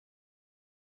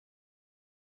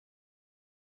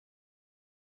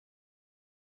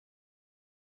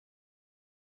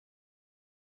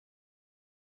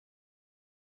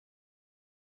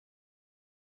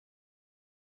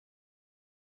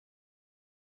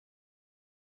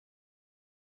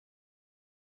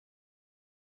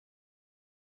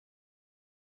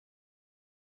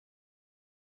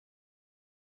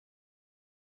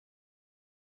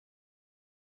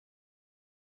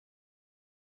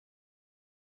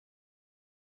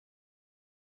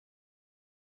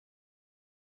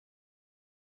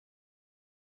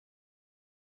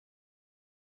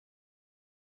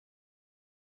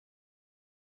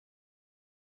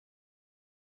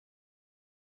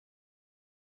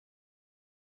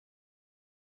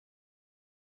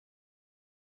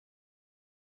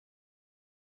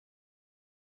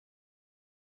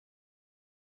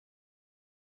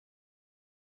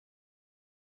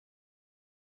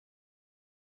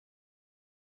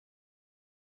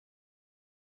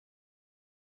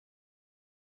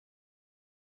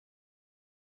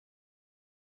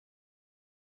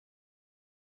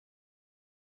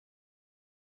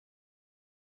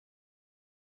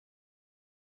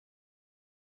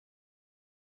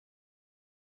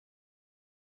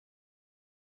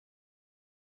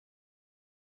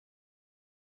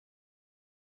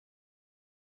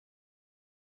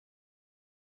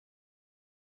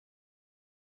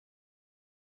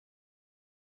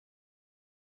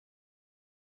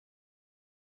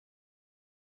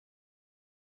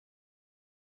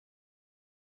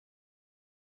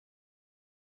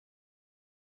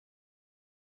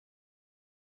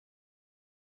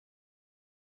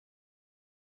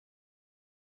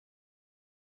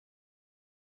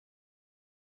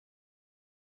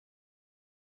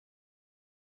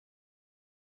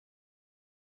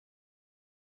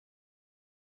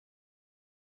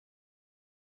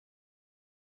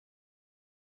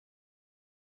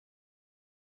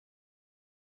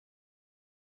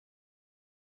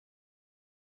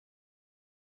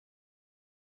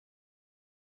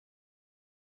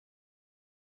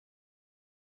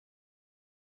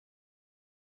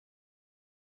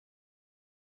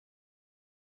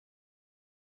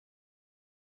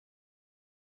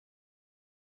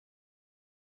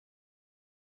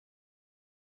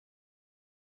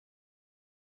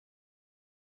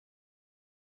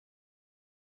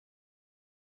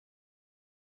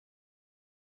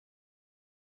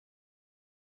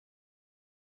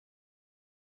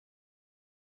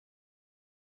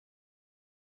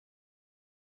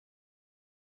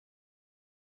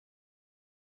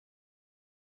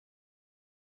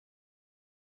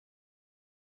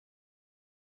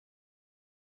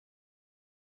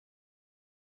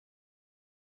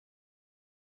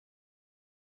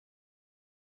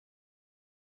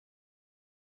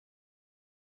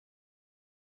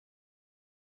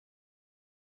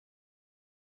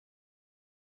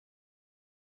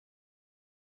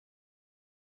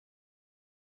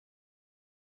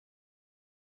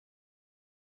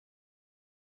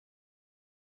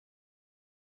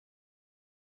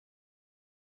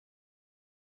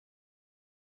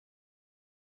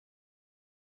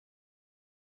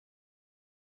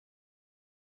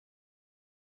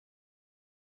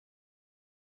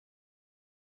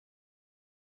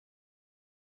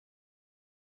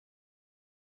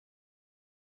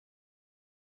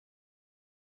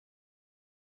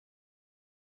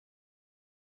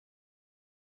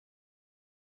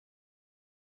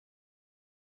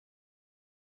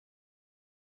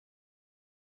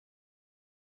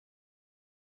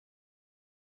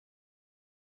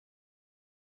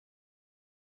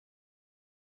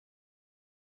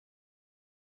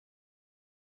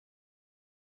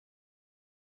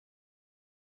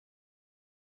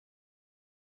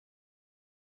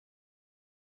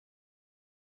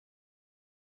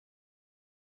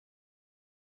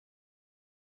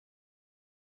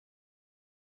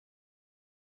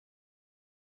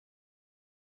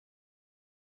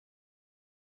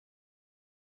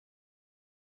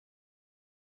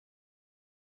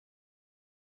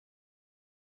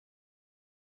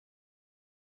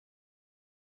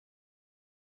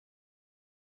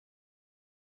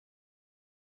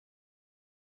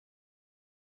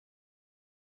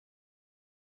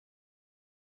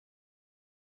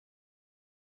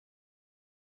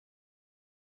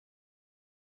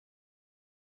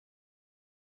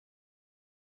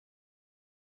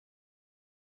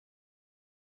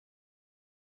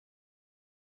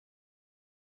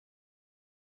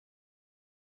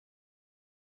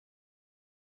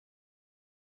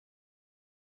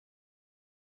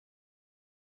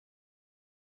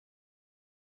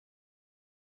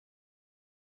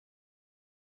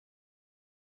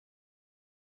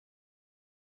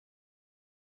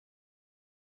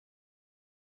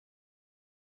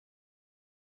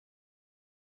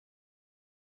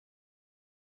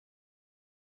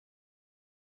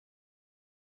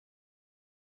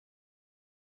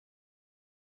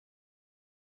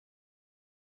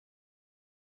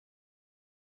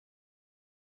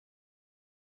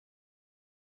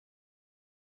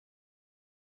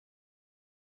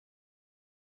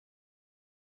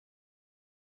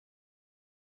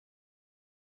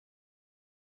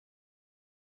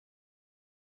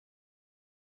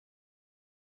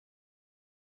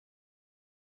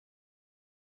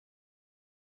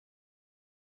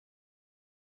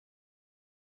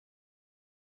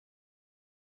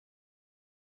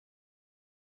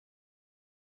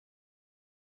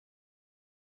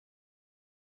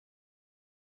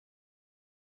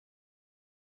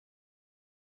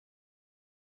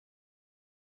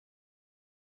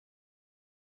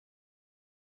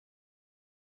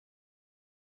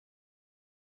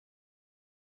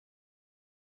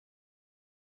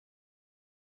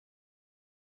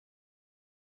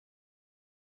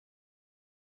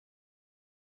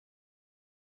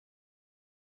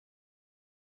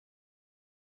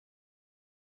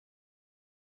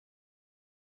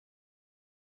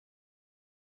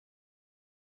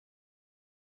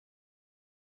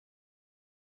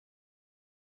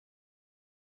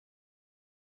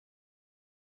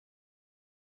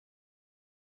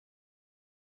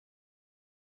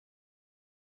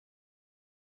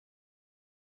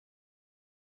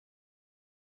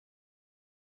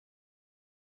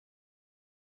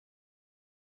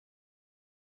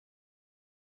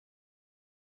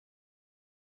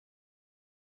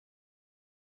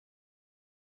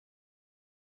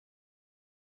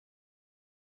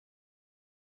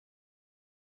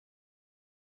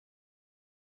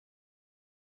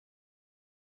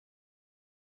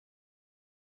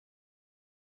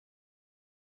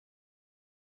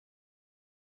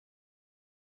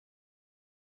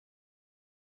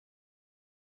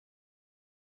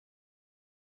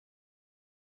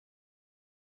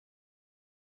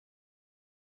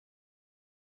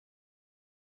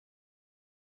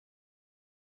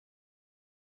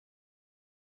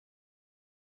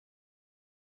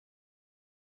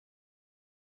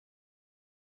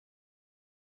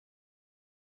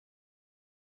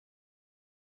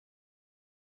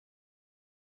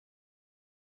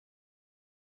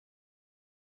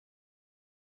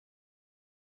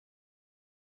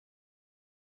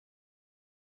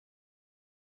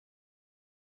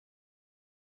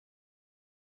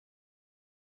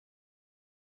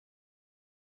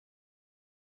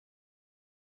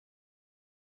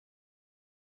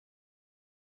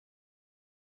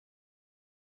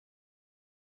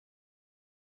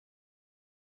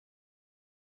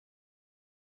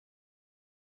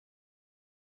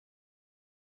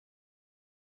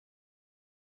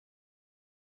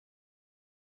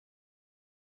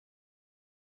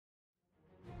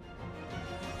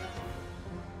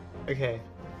Okay.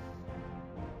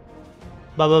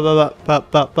 Hello.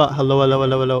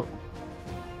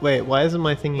 Wait, why isn't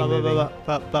my thingy moving?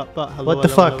 What the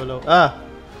fuck? Ah!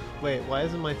 Wait, why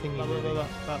isn't my thingy moving?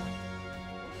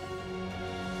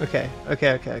 Okay.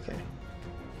 Okay.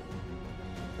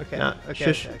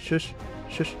 Shush.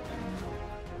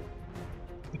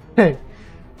 Hey.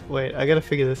 Wait, I gotta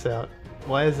figure this out.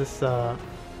 Why is this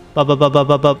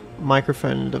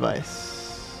microphone device?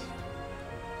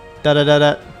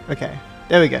 Okay,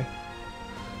 there we go.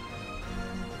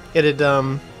 It had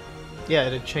yeah,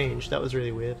 it had changed. That was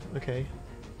really weird. Okay.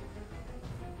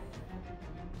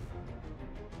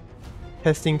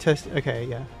 Testing. Okay,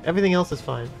 yeah. Everything else is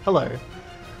fine. Hello.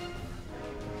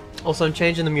 Also, I'm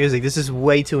changing the music. This is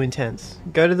way too intense.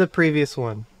 Go to the previous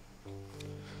one.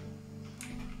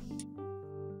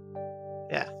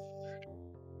 Yeah.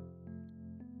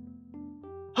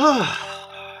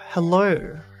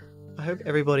 Hello. I hope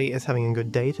everybody is having a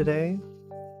good day today.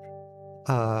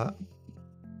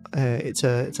 It's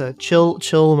a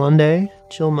chill Monday.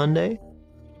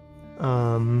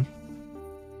 Hope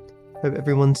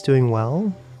everyone's doing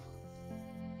well.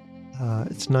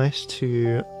 It's nice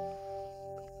to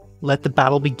let the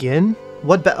battle begin.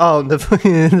 What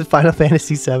the Final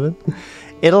Fantasy VII.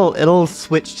 It'll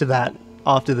switch to that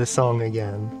after the song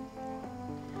again.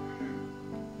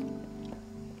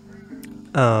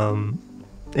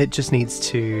 It just needs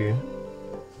to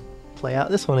play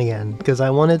out this one again because I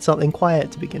wanted something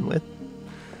quiet to begin with.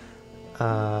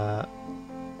 I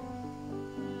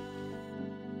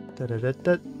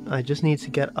just need to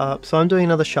get up. So I'm doing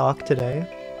another shark today.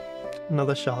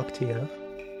 Another shark tier.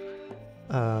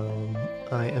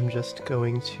 I am just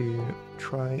going to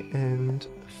try and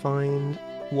find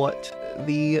what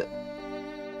the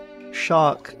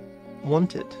shark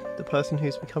wanted. The person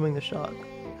who's becoming the shark.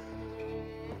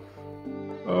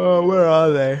 Oh, where are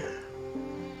they?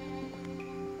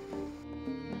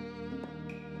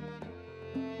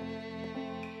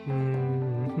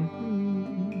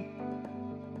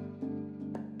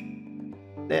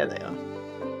 There they are.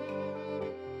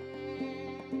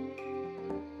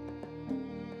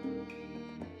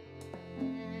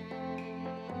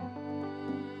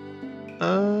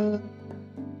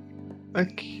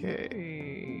 Okay.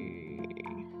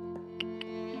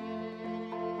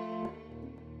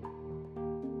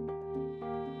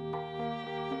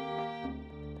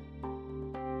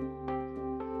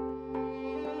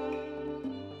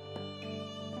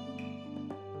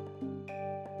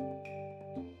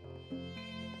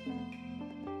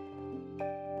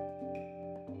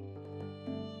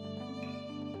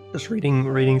 Just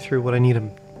reading through what I need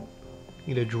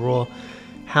to draw.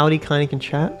 Howdy kinda can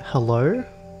chat. Hello?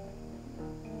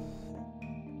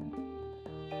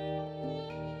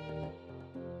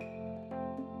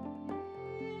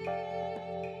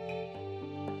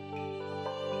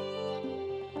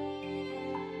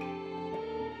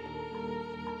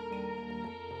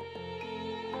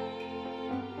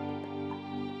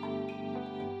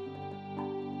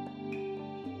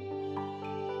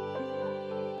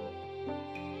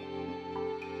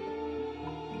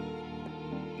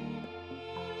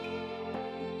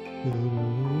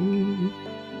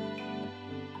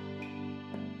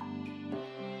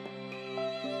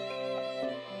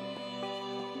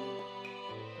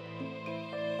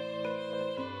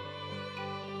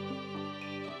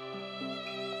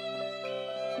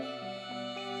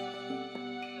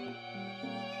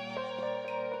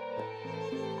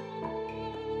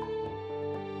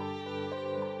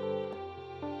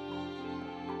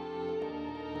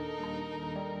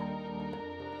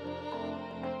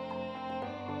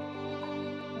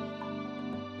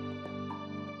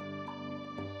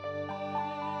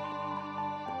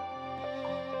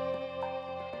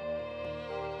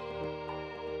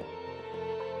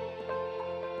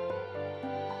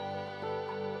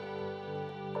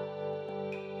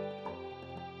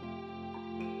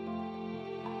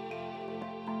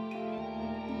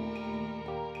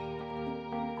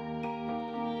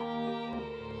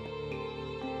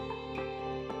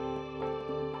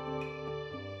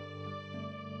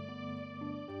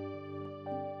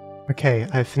 Okay,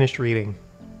 I've finished reading.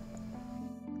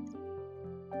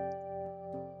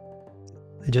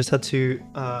 I just had to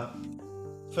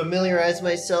familiarize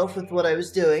myself with what I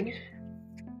was doing.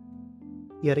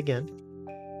 Yet again.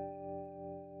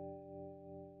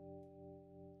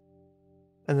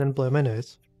 And then blow my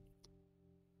nose.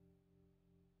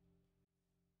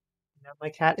 Now my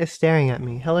cat is staring at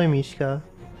me. Hello, Mishka.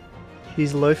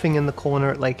 She's loafing in the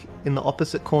corner, like in the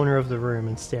opposite corner of the room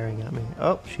and staring at me.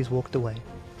 Oh, she's walked away.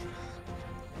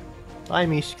 Bye,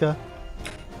 Mishka.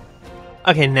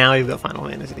 Okay, now we've got Final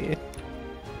Fantasy.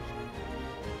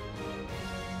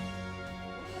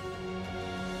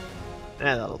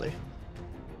 Yeah, that'll do.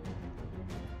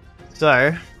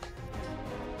 So,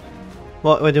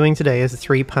 what we're doing today is a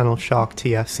 3-panel Shark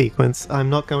TF sequence. I'm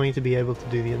not going to be able to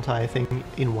do the entire thing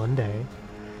in one day.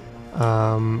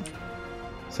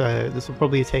 So this will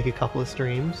probably take a couple of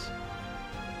streams.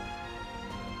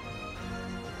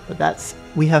 But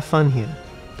we have fun here.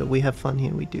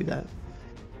 We do that.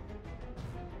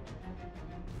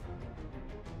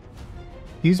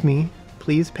 Excuse me,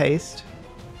 please paste.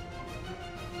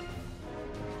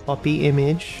 Copy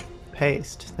image,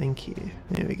 paste, thank you.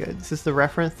 There we go. This is the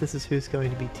reference, this is who's going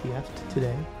to be TF'd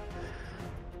today.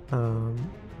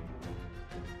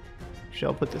 Actually,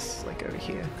 I'll put this like over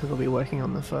here, because I'll be working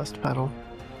on the first panel.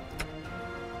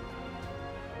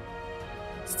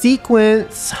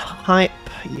 Sequence hype.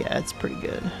 Yeah, it's pretty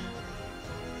good.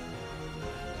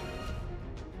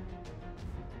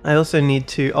 I also need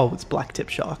to... Oh, it's black tip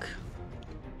shark.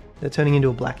 They're turning into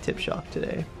a black tip shark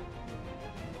today.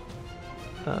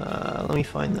 Let me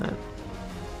find that.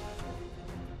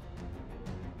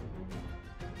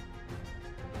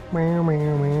 Meow,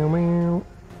 meow, meow, meow.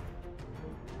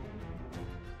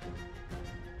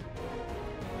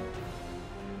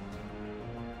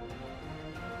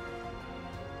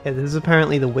 Yeah, this is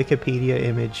apparently the Wikipedia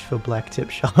image for black tip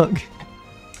shark.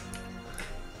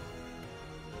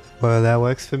 Well, that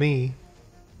works for me.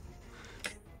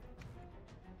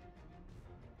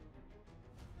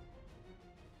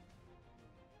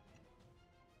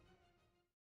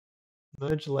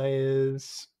 Merge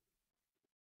layers.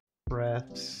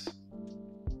 Breaths.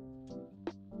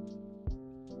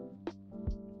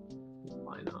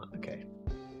 Why not? Okay.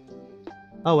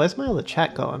 Oh, where's my other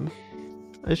chat gone?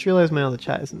 I just realized my other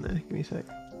chat isn't there. Give me a sec.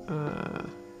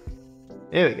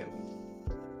 There we go.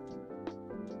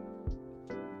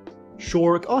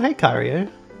 Shork. Oh, hey,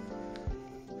 Kario.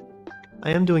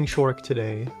 I am doing Shork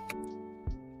today.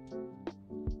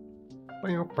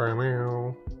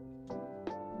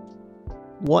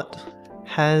 What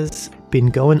has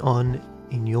been going on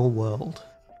in your world?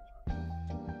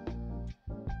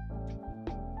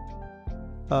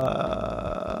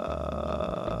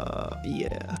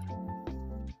 Yeah.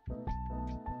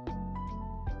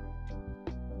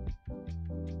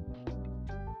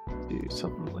 Do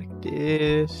something like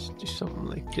this. Do something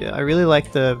like that. I really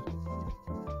like the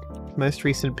most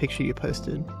recent picture you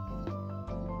posted.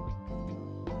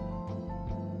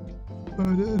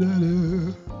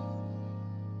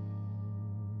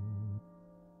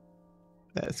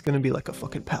 Yeah, it's gonna be like a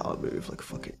fucking power move, like a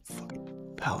fucking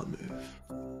power move.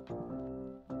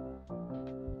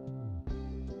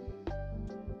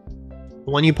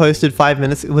 The one you posted 5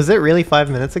 minutes, was it really 5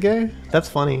 minutes ago? That's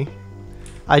funny.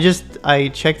 I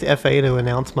checked FA to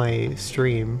announce my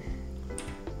stream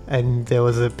and there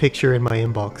was a picture in my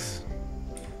inbox.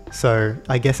 So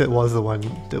I guess it was the one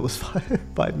that was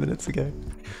 5 minutes ago.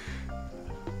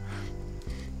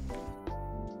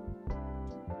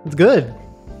 It's good.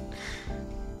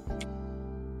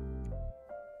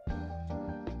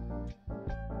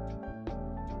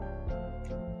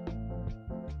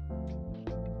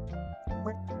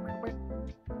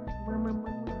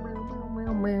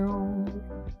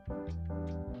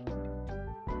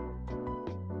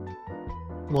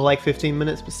 More like 15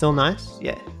 minutes, but still nice?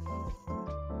 Yeah.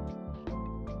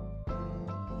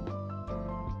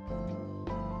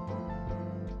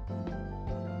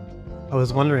 I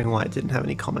was wondering why it didn't have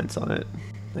any comments on it.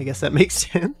 I guess that makes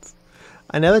sense.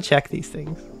 I never check these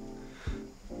things.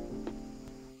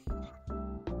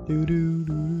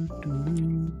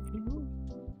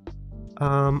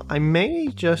 I may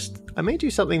do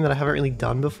something that I haven't really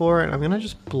done before, and I'm gonna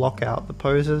just block out the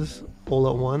poses all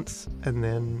at once, and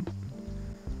then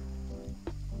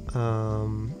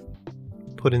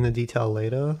put in the detail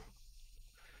later.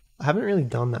 I haven't really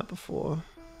done that before,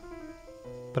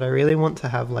 but I really want to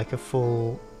have like a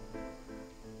full...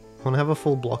 I want to have a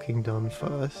full blocking done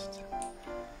first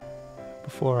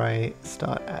before I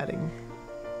start adding,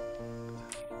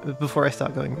 before I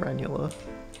start going granular.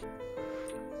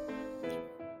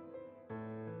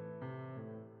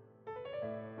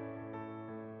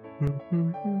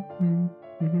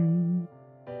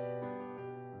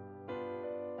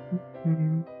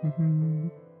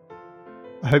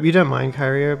 I hope you don't mind,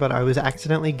 Kyrio, but I was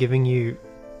accidentally giving you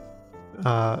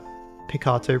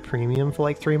Picato Premium for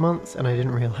like 3 months and I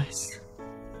didn't realize.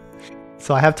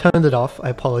 So I have turned it off, I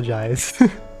apologize.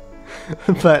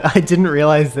 But I didn't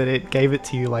realize that it gave it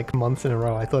to you like months in a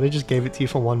row. I thought it just gave it to you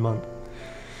for 1 month.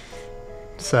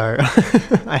 So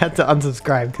I had to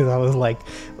unsubscribe because I was like,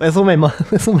 where's all my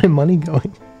money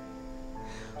going?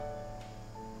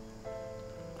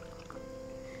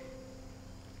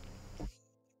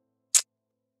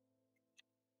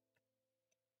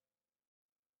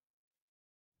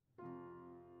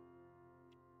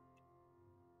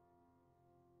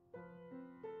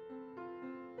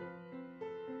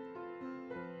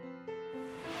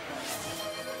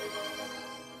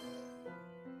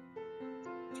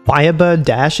 Firebird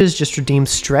dashes just redeem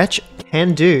stretch?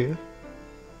 Can do.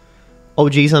 Oh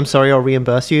geez, I'm sorry, I'll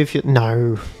reimburse you if you...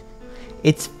 No.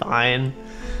 It's fine.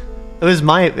 It was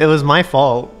my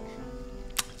fault.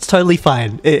 It's totally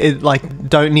fine. Like,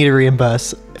 don't need to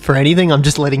reimburse for anything. I'm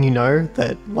just letting you know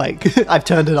that, like, I've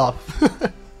turned it off.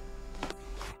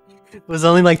 It was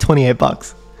only like 28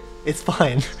 bucks. It's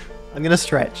fine. I'm gonna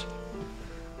stretch.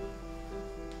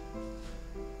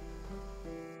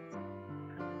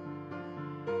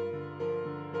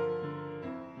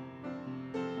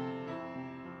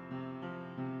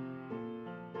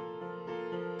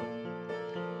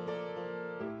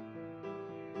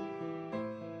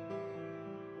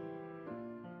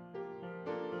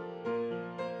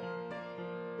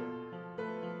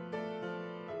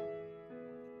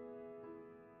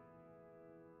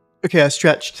 Okay, I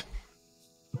stretched.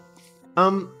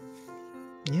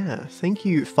 Yeah, thank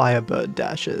you, Firebird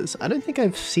Dashes. I don't think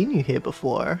I've seen you here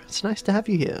before. It's nice to have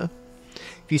you here.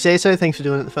 If you say so, thanks for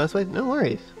doing it in the first place. No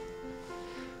worries.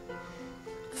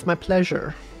 It's my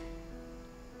pleasure.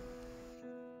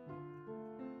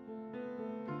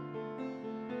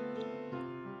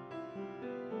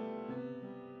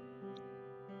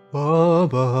 Ba,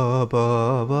 ba,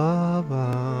 ba, ba,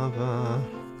 ba, ba.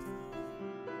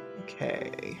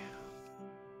 Okay.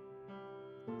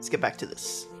 Let's get back to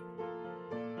this.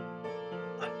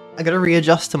 I gotta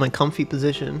readjust to my comfy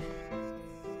position.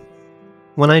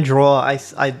 When I draw, I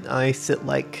sit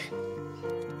like...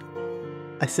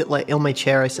 on my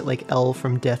chair, I sit like L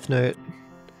from Death Note.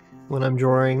 When I'm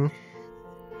drawing.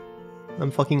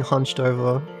 I'm fucking hunched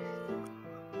over.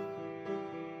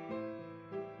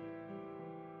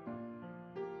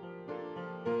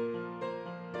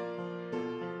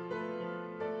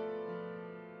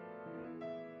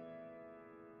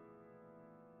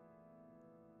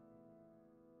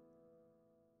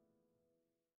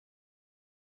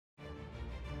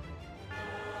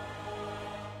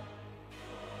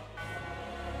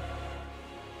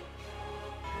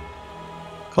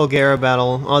 Colgera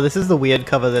Battle. Oh, this is the weird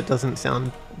cover that doesn't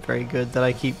sound very good that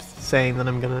I keep saying that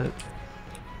I'm gonna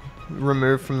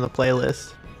remove from the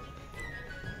playlist.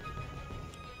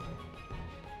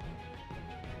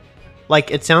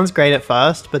 Like, it sounds great at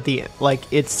first, but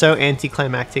it's so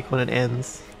anticlimactic when it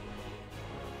ends.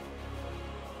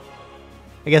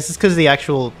 I guess it's because I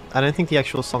don't think the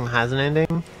actual song has an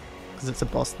ending, because it's a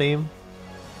boss theme.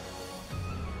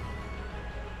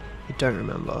 I don't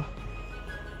remember.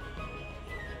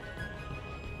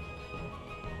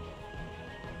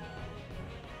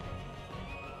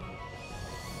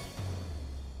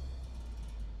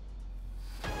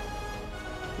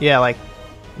 Yeah, like,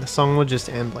 the song would just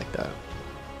end like that.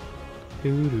 I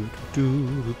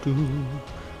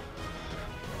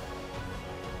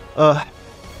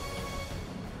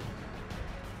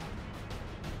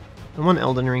want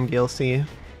Elden Ring DLC.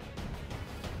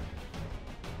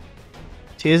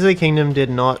 Tears of the Kingdom did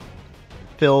not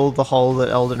fill the hole that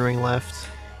Elden Ring left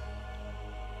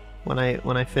when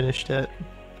I finished it.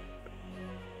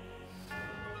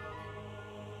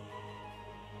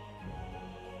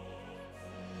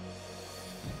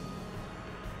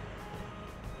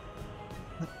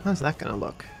 How's that gonna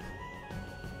look?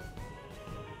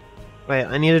 Wait,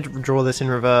 I need to draw this in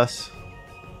reverse.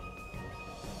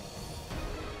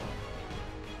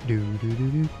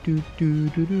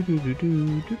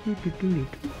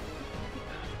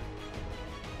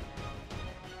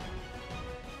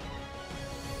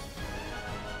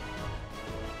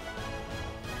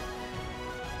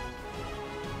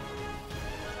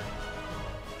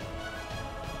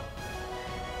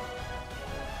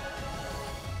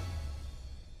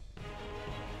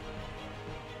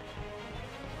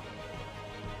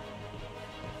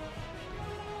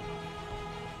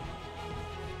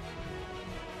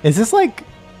 Is this like...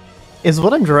 Is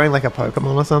what I'm drawing like a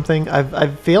Pokemon or something? I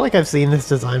feel like I've seen this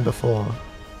design before.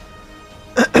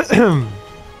 I'm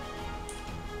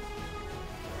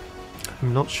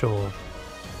not sure.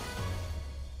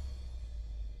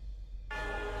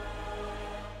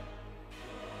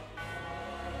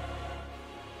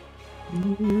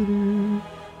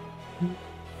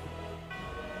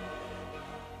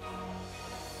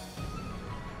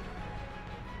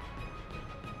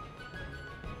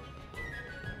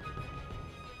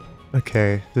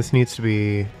 Okay, this needs to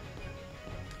be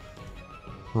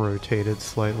rotated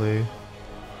slightly.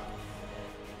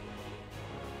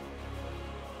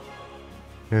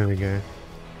 There we go.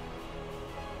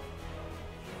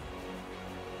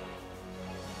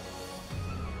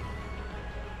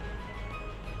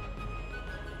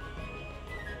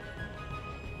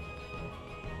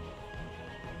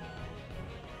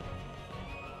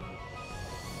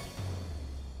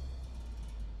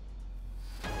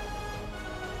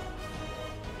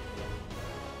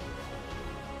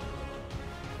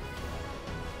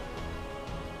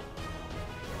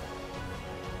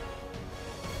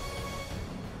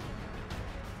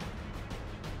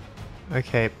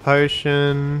 Okay,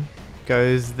 potion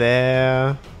goes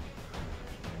there.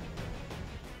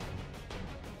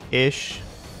 Ish.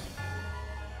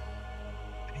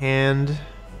 Hand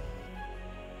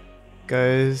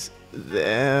goes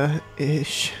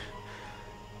there-ish.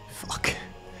 Fuck.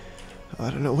 I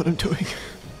don't know what I'm doing.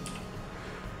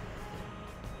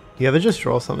 You ever just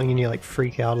draw something and you like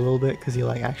freak out a little bit because you're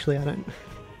like, actually, I don't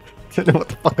know what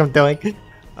the fuck I'm doing?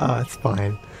 Oh, it's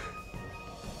fine.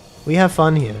 We have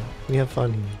fun here. We have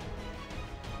fun here.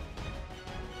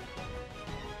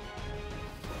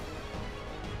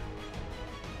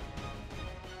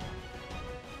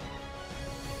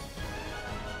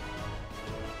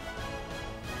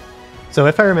 So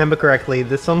if I remember correctly,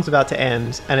 this song's about to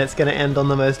end, and it's going to end on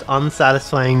the most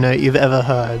unsatisfying note you've ever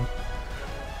heard.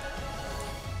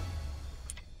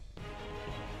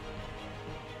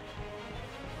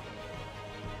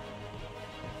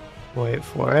 Wait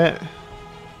for it.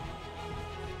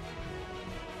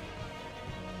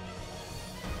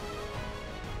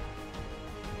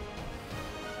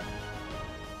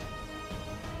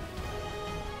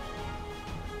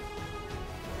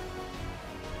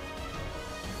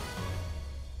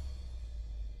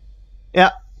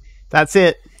 Yeah, that's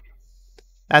it.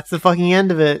 That's the fucking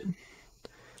end of it.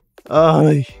 Oh,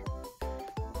 I'm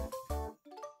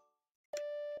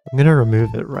gonna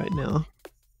remove it right now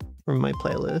from my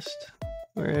playlist.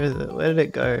 Where is it? Where did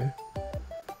it go?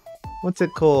 What's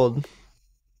it called?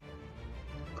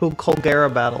 Called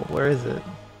Colgera Battle. Where is it?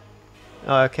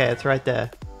 Oh, okay, it's right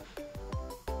there.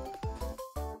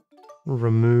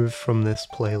 Remove from this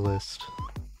playlist.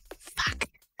 Fuck.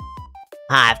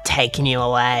 I've taken you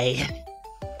away.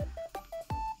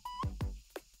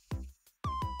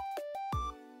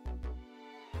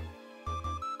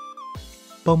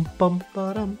 Bum bum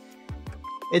ba-dum.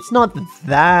 It's not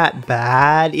that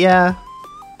bad, yeah.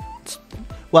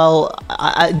 Well,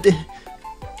 I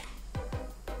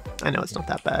know it's not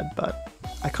that bad, but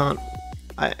I can't.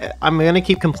 I'm gonna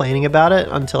keep complaining about it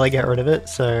until I get rid of it,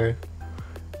 so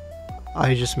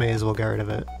I just may as well get rid of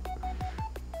it.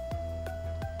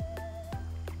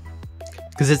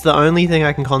 Because it's the only thing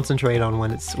I can concentrate on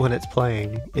when it's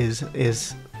playing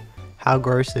is how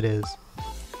gross it is.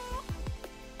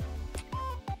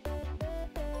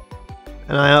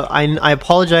 And I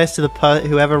apologize to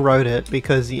whoever wrote it,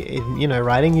 because you know,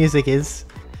 writing music is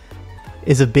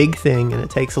a big thing and it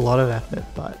takes a lot of effort,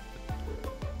 but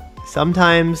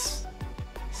sometimes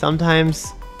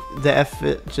the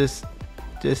effort just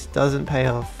doesn't pay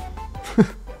off.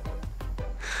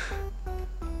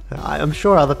 I'm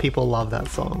sure other people love that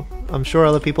song. I'm sure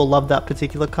other people love that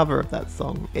particular cover of that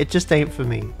song. It just ain't for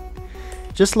me.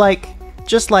 Just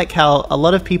like how a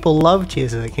lot of people love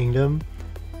Tears of the Kingdom,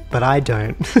 but I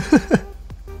don't.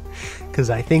 Because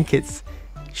I think it's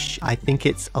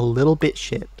a little bit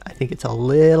shit. I think it's a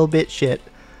little bit shit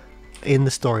in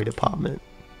the story department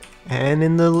and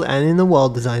in the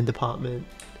world design department.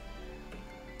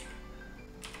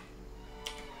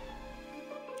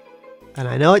 And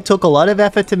I know it took a lot of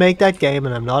effort to make that game,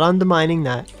 and I'm not undermining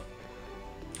that.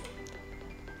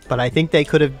 But I think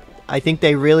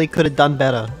they really could have done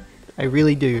better. I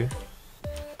really do.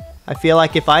 I feel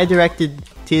like if I directed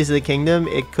Tears of the Kingdom,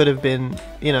 it could have been,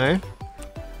 you know,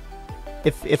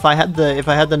 if I had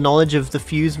the knowledge of the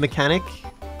fuse mechanic,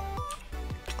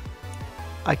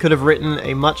 I could have written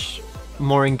a much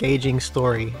more engaging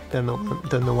story than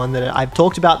the one that I've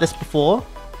talked about this before.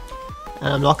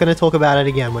 And I'm not going to talk about it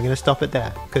again. We're going to stop it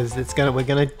there, because we're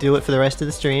going to do it for the rest of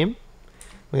the stream.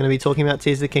 We're going to be talking about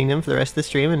Tears of the Kingdom for the rest of the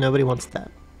stream, and nobody wants that.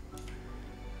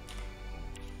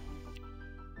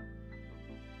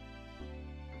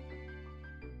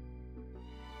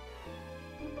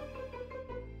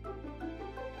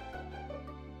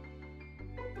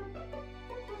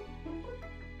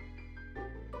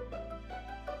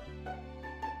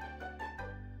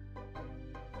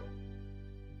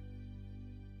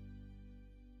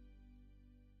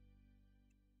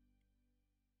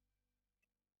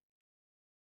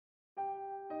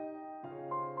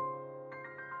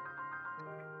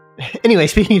 Anyway,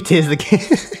 speaking of Tears of the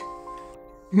Kingdom,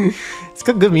 it's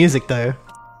got good music though.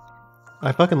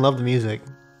 I fucking love the music.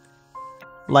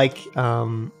 Like,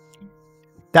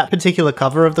 that particular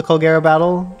cover of the Colgera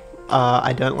Battle,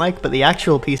 I don't like, but the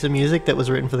actual piece of music that was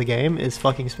written for the game is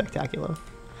fucking spectacular.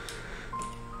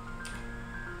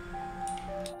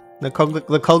 The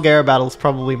Colgera Battle is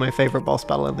probably my favorite boss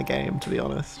battle in the game, to be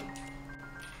honest.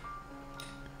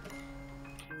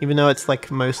 Even though it's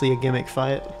like mostly a gimmick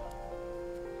fight.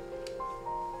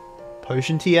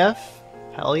 Potion TF?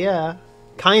 Hell yeah.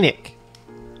 Kynic.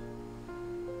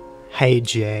 Hey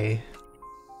Jay.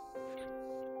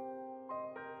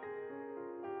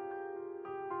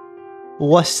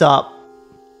 What's up?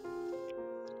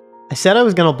 I said I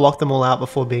was gonna block them all out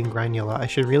before being granular. I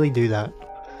should really do that.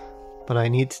 But I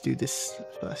need to do this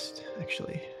first,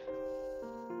 actually.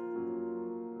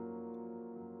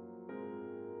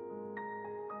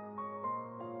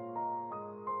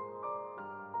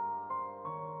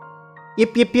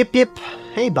 Yip, yip, yip, yip.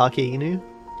 Hey, Barky Inu.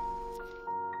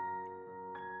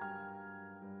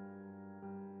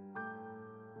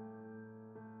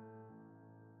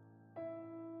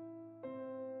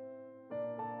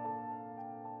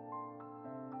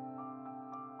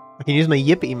 I can use my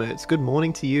yip emotes. Good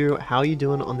morning to you. How are you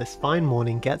doing on this fine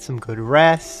morning? Get some good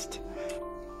rest.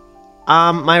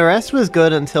 My rest was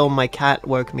good until my cat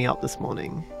woke me up this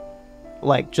morning.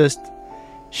 Like, just...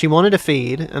 She wanted to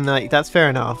feed, and like, that's fair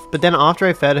enough. But then after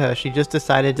I fed her, she just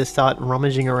decided to start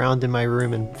rummaging around in my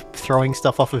room and throwing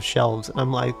stuff off of shelves. And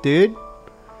I'm like, dude,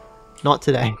 not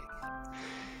today.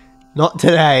 Not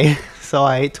today. So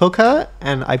I took her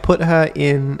and I put her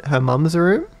in her mum's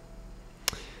room.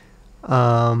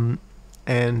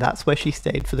 And that's where she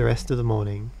stayed for the rest of the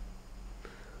morning.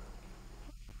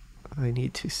 I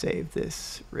need to save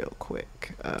this real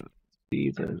quick.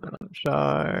 Season of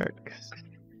Sharks.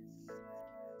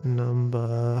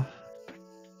 Number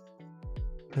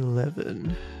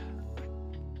 11.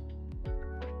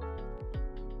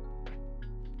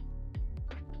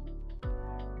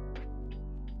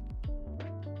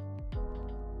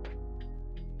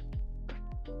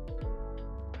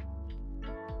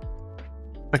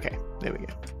 Okay, there we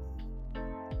go.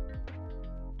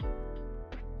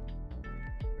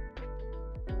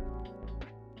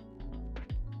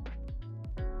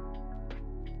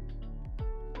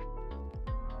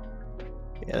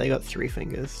 Yeah, they got 3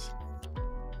 fingers.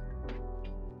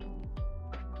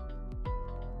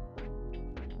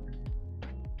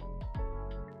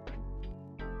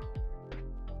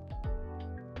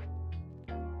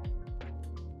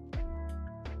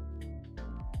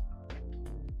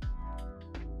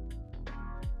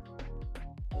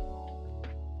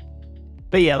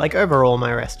 But yeah, like overall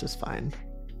my rest was fine.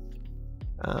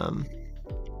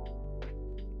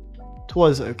 It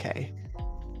was okay.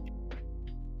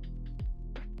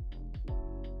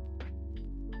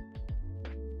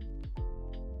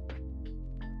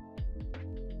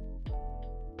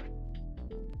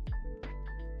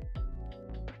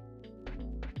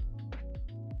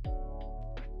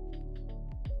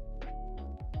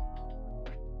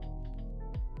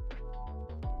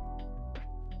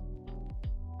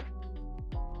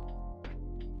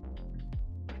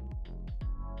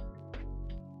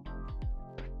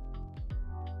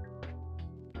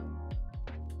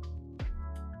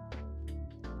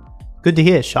 Good to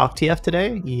hear. Shark TF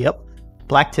today? Yep.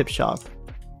 Black tip shark.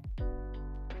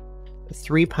 A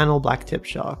 3-panel black tip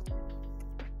shark.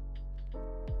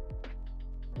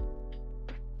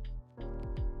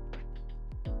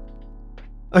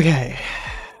 Okay.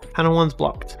 Panel 1's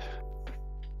blocked.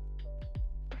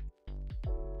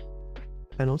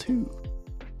 Panel 2.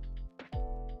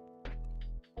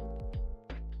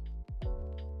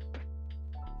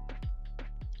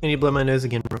 I need to blow my nose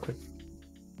again real quick.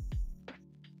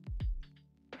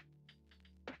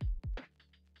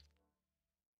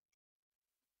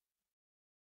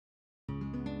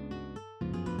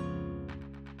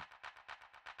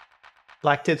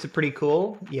 Black tips are pretty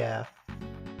cool. Yeah.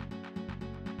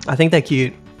 I think they're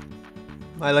cute.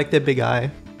 I like their big eye.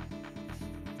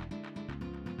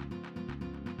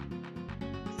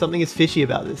 Something is fishy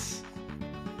about this.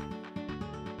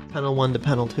 Panel 1 to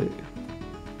panel 2.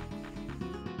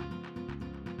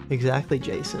 Exactly,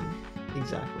 Jason.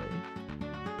 Exactly.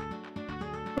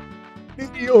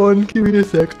 Yawn, give me a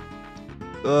sec.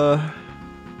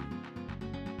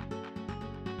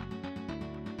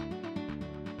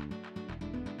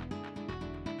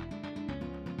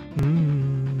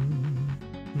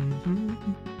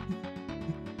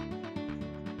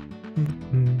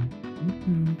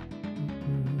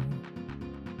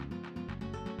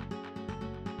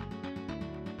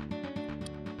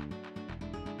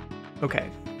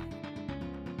 Okay.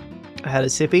 I had a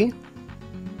sippy.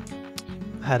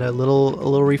 I had a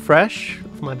little refresh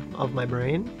of my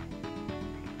brain.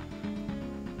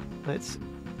 Let's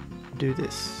do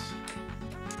this.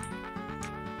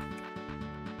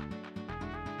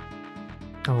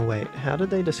 Oh wait, how did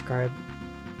they describe?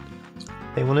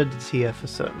 They wanted the TF a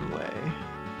certain way.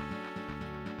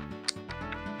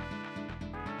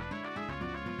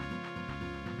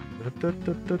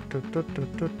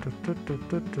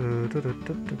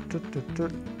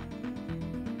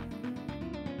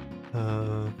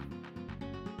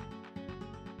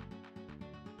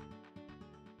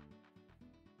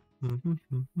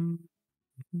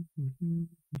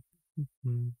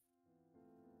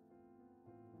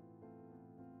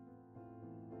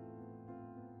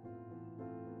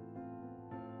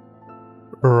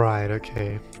 Right,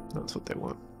 okay. That's what they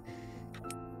want.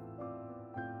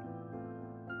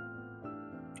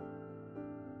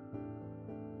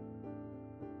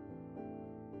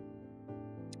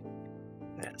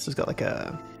 Yeah, this has got like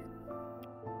a...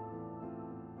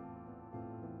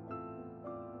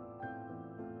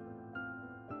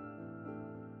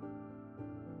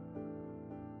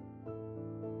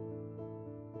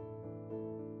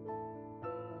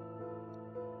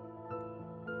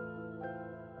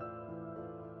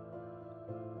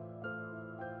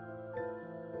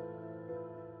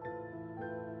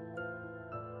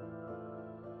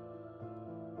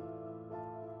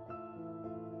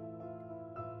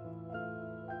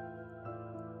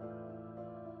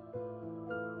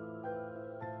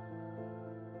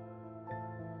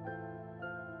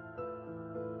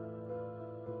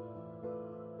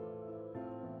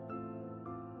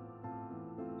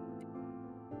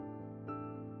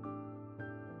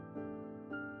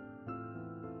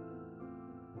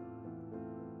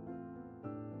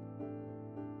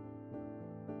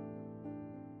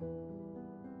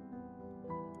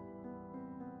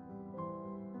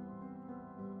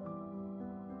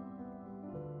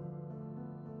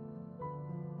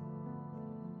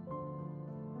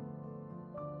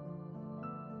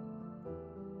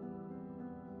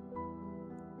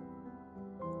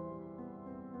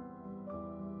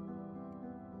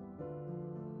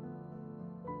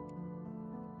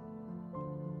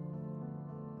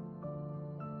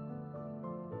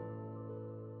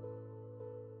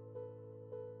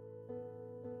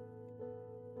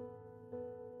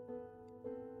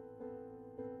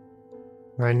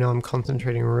 Right now I'm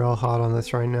concentrating real hard on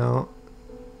this right now.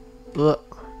 Ugh.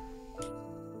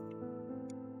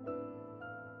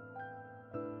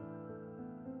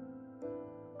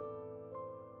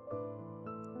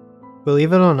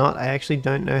 Believe it or not, I actually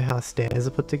don't know how stairs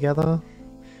are put together.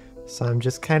 So I'm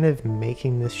just kind of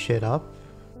making this shit up.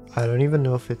 I don't even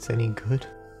know if it's any good.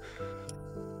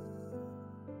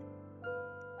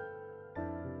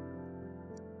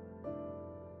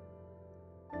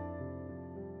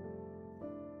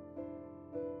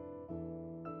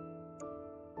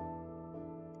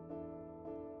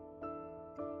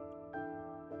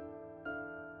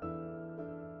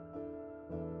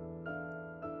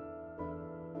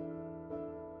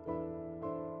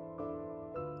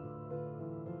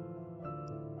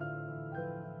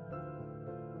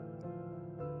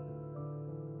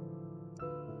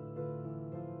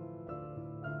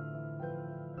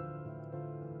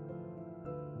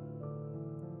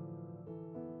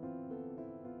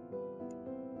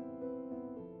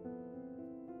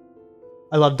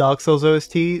 I love Dark Souls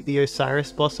OST. The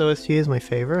Osiris boss OST is my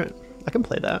favorite. I can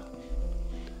play that.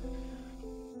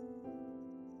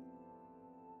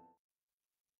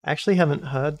 I actually haven't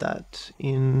heard that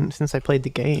since I played the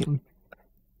game.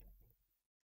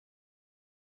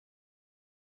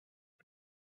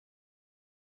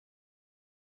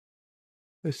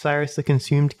 Osiris the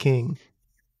Consumed King.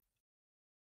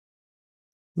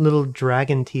 Little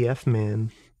dragon TF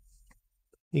man.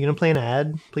 You gonna play an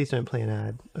ad? Please don't play an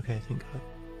ad. Okay, thank God.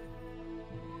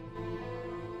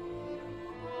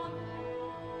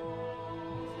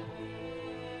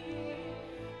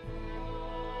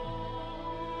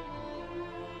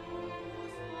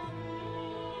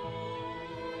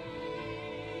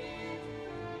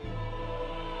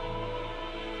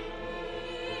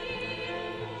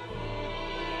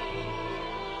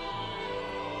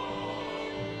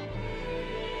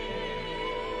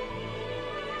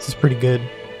 This is pretty good.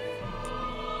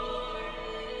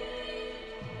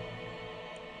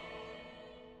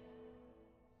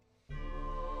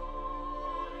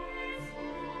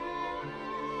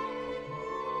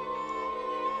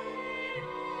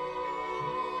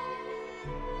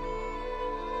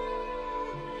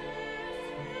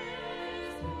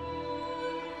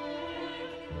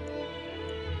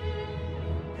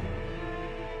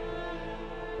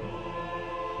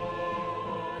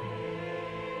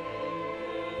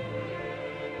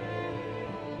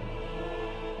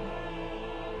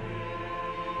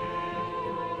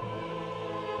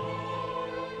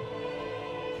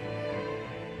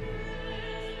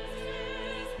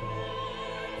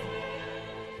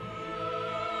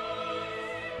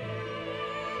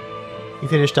 You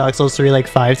finished Dark Souls 3 like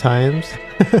 5 times?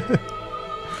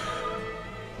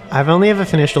 I've only ever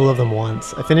finished all of them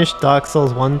once. I finished Dark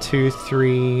Souls 1, 2,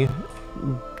 3,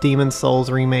 Demon's Souls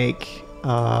Remake,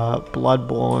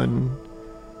 Bloodborne,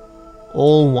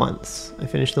 all once. I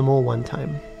finished them all one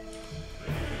time.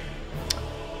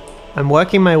 I'm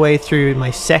working my way through my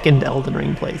second Elden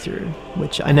Ring playthrough,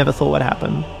 which I never thought would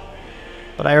happen.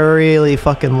 But I really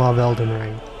fucking love Elden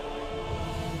Ring.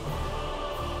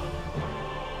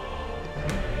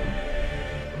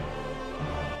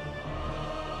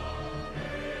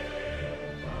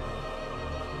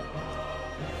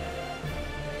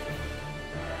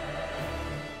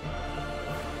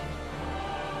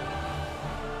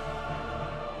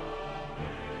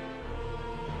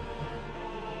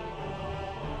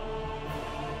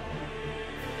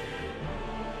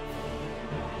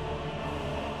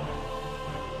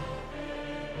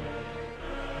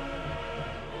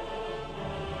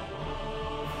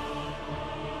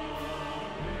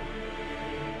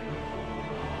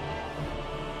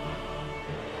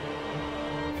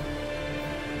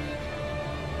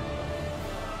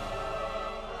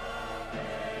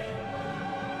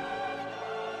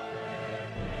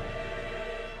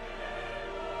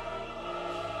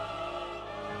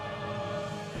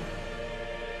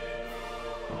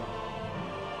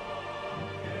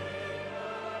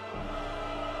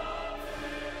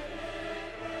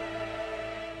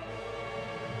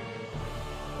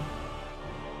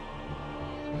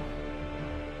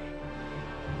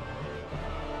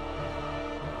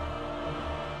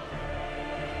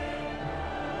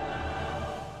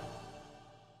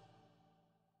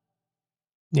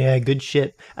 Yeah, good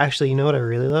shit. Actually, you know what I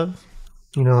really love?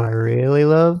 You know what I really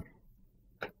love?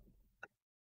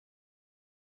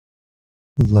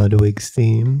 Ludwig's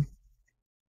theme.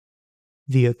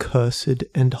 The Accursed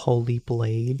and Holy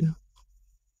Blade.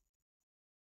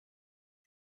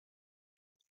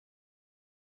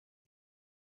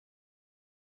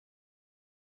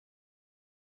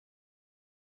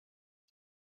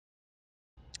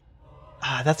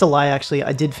 Ah, that's a lie. Actually,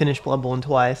 I did finish Bloodborne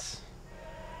twice.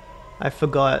 I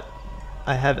forgot.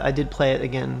 I did play it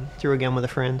again, through again with a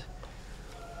friend.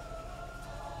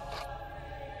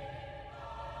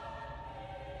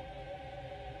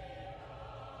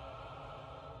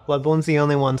 Bloodborne's the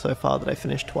only one so far that I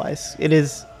finished twice. It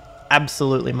is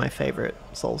absolutely my favorite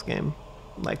Souls game,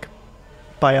 like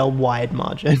by a wide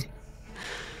margin.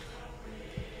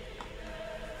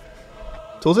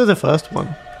 It's also the first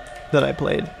one that I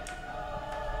played.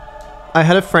 I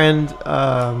had a friend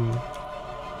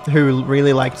who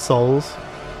really liked Souls.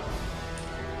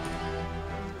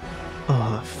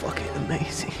 Oh, fucking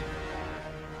amazing.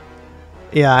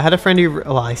 Yeah, I had a friend who,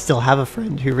 well, I still have a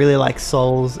friend who really likes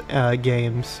Souls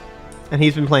games, and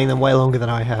he's been playing them way longer than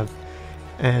I have.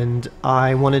 And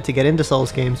I wanted to get into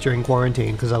Souls games during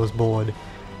quarantine because I was bored.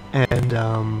 And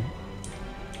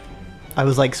I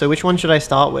was like, so which one should I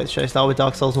start with? Should I start with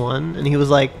Dark Souls 1? And he was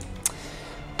like,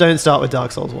 don't start with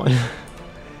Dark Souls 1.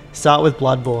 Start with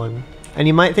Bloodborne. And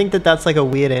you might think that that's like a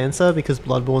weird answer because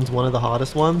Bloodborne's one of the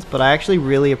hardest ones, but I actually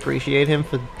really appreciate him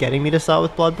for getting me to start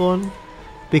with Bloodborne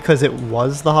because it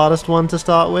was the hardest one to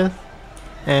start with.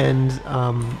 And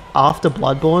after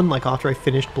Bloodborne, like after I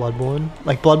finished Bloodborne,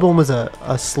 like Bloodborne was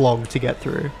a slog to get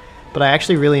through, but I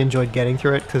actually really enjoyed getting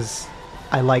through it because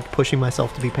I like pushing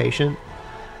myself to be patient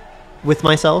with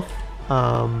myself,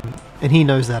 and he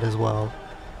knows that as well.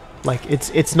 Like it's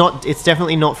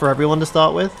definitely not for everyone to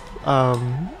start with,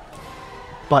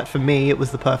 but for me it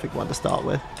was the perfect one to start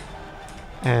with.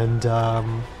 And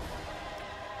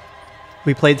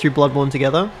we played through Bloodborne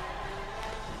together,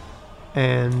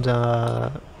 and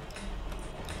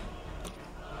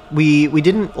we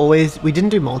didn't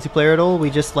do multiplayer at all.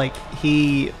 We just like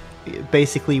we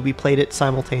played it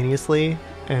simultaneously,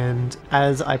 and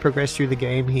as I progressed through the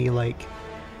game, he like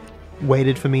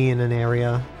waited for me in an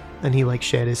area, and he like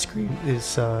shared his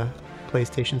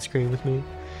PlayStation screen with me.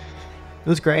 It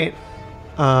was great.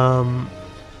 And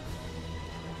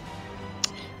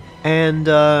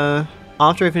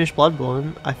after I finished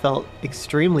Bloodborne, I felt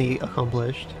extremely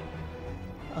accomplished,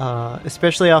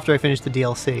 especially after I finished the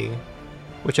DLC,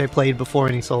 which I played before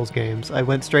any Souls games. I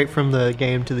went straight from the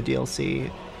game to the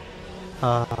DLC.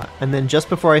 And then just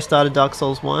before I started Dark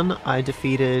Souls 1, I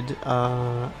defeated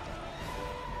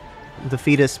the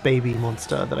fetus baby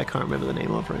monster that I can't remember the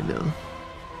name of right now.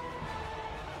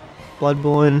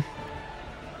 Bloodborne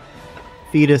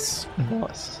fetus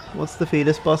boss. What's the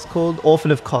fetus boss called?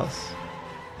 Orphan of Kos,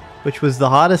 which was the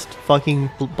hardest fucking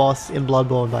boss in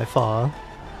Bloodborne by far.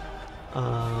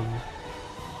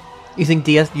 You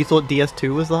thought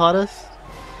DS2 was the hardest?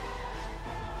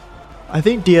 I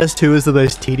think DS2 is the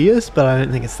most tedious, but I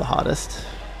don't think it's the hardest.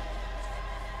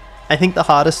 I think the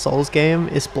hardest Souls game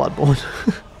is Bloodborne.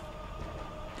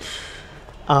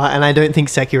 And I don't think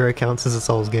Sekiro counts as a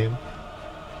Souls game.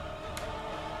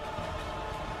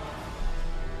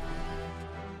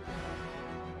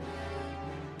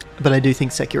 But I do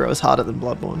think Sekiro is harder than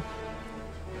Bloodborne.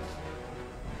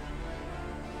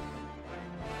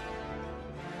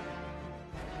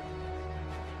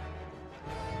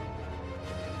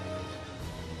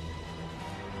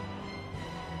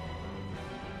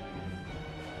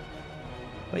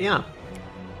 But yeah.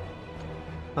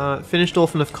 Finished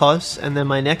Orphan of Kos, and then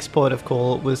my next port of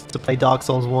call was to play Dark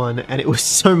Souls 1, and it was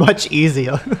so much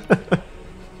easier.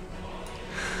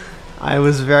 I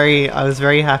was very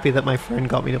happy that my friend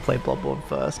got me to play Bloodborne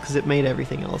first, because it made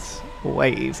everything else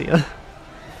way easier.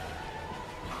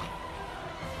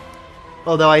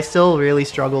 Although I still really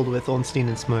struggled with Ornstein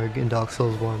and Smough in Dark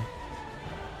Souls 1.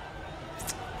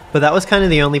 But that was kind of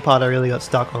the only part I really got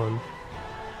stuck on.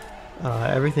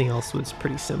 Everything else was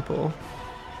pretty simple.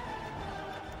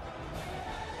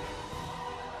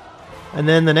 And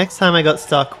then the next time I got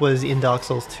stuck was in Dark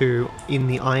Souls 2 in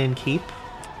the Iron Keep.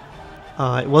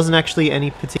 It wasn't actually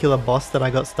any particular boss that I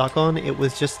got stuck on, it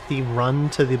was just the run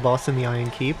to the boss in the Iron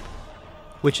Keep,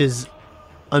 which is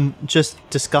just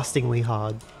disgustingly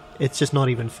hard. It's just not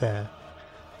even fair.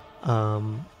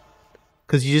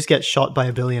 Because you just get shot by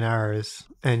a billion arrows,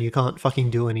 and you can't fucking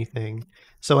do anything.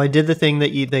 So I did the thing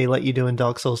that they let you do in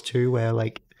Dark Souls 2, where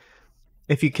like,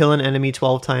 if you kill an enemy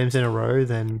 12 times in a row,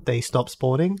 then they stop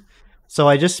spawning. So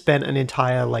I just spent an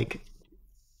entire like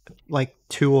like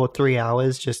 2 or 3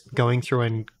 hours just going through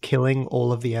and killing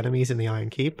all of the enemies in the Iron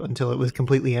Keep until it was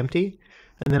completely empty,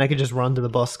 and then I could just run to the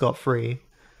boss scot-free.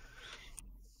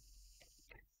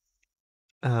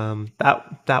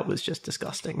 That was just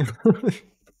disgusting.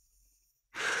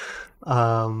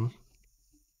 um,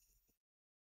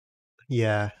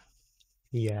 yeah,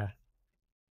 yeah.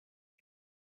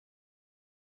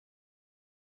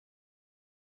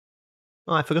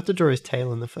 Oh, I forgot to draw his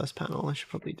tail in the first panel. I should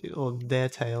probably do, or their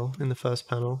tail in the first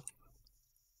panel.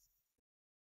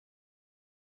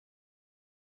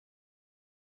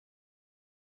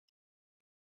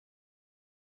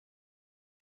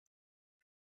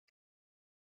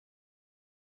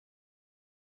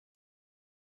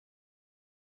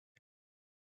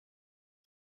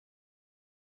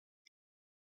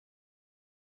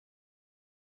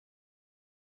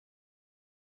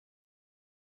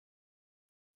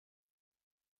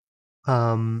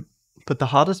 Um, but the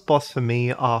hardest boss for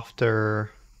me after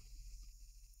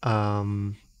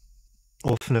um,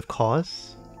 Orphan of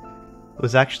Kos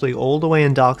was actually all the way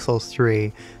in Dark Souls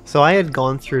 3. So I had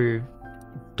gone through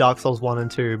Dark Souls 1 and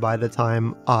 2 by the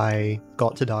time I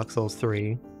got to Dark Souls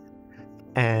 3,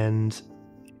 and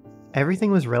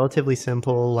everything was relatively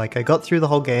simple. Like, I got through the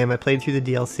whole game, I played through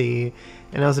the DLC,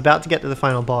 and I was about to get to the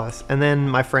final boss, and then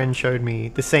my friend showed me,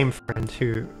 the same friend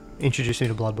who introduced me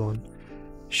to Bloodborne,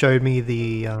 showed me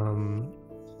the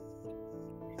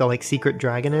like secret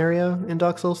dragon area in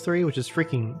Dark Souls 3, which is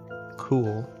freaking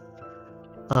cool.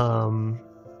 I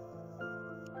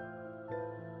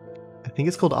think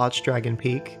it's called Archdragon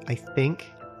Peak, I think.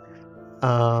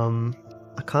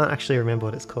 I can't actually remember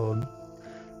what it's called.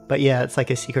 But yeah, it's like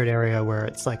a secret area where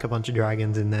it's like a bunch of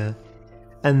dragons in there.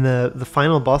 And the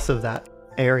final boss of that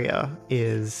area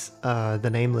is the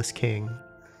Nameless King.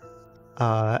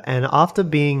 And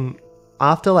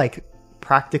after like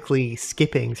practically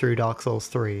skipping through Dark Souls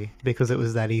 3 because it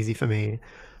was that easy for me,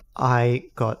 I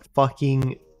got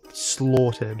fucking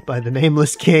slaughtered by the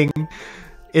Nameless King.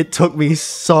 It took me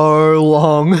so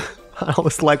long. I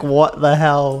was like, what the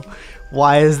hell?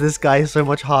 Why is this guy so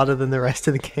much harder than the rest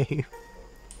of the game?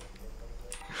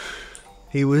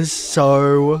 He was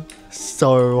so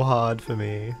hard for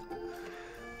me.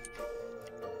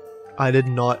 I did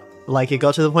not... Like, it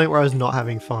got to the point where I was not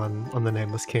having fun on the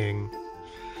Nameless King.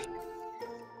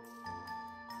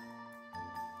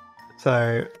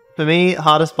 So, for me,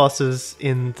 hardest bosses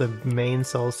in the main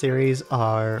Souls series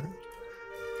are...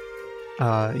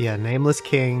 yeah, Nameless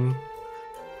King...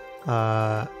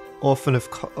 Orphan of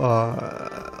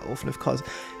Kos.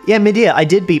 Yeah, Midir. I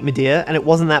did beat Midir, and it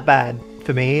wasn't that bad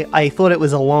for me. I thought it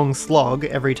was a long slog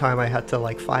every time I had to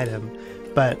like fight him,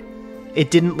 but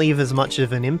it didn't leave as much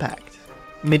of an impact.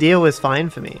 Midir was fine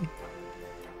for me.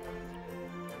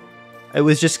 It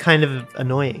was just kind of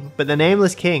annoying. But the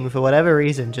Nameless King, for whatever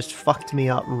reason, just fucked me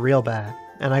up real bad,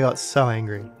 and I got so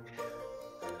angry.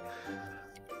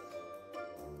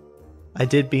 I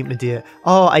did beat Midir.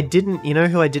 Oh, I didn't... You know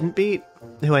who I didn't beat?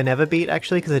 Who I never beat,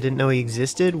 actually, because I didn't know he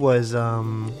existed, was,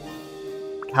 Kalameet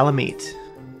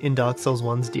in Dark Souls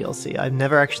 1's DLC. I've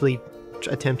never actually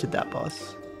attempted that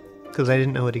boss, because I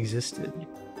didn't know it existed.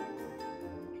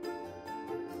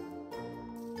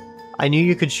 I knew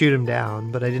you could shoot him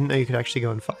down, but I didn't know you could actually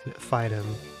go and fight him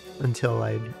until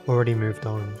I'd already moved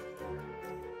on.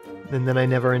 And then I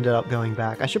never ended up going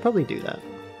back. I should probably do that.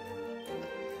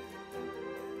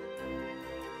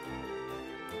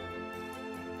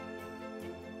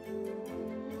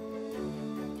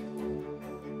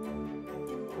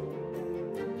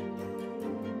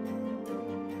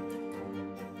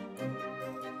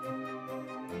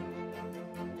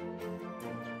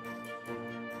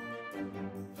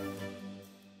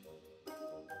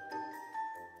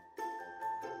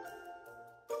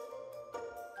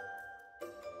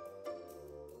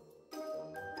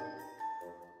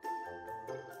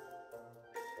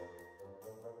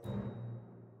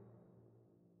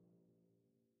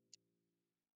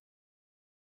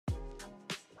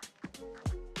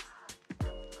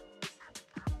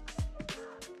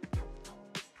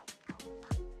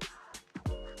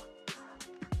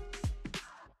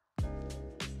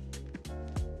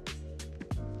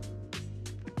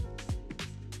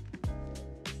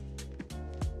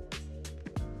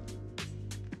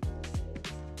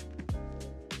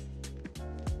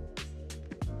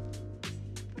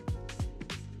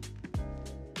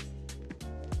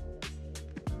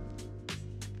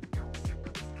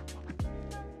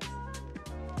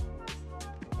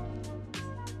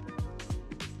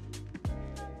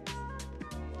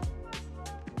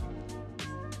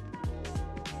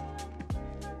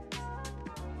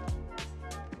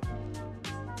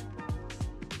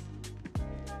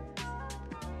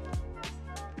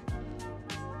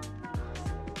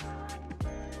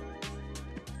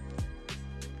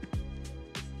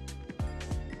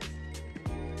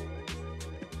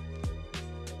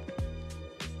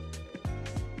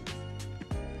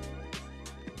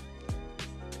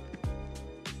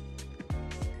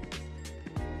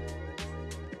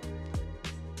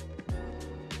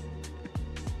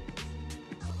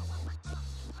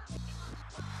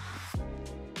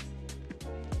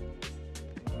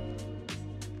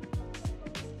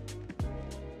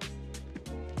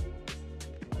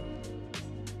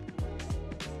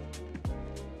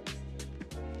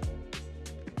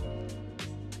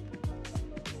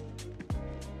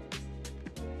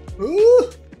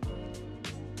 Ooh.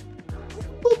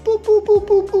 Boop, boop, boop, boop,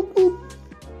 boop, boop, boop.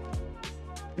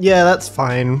 Yeah, that's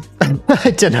fine.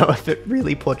 I don't know if it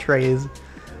really portrays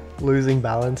losing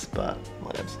balance, but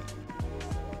whatever.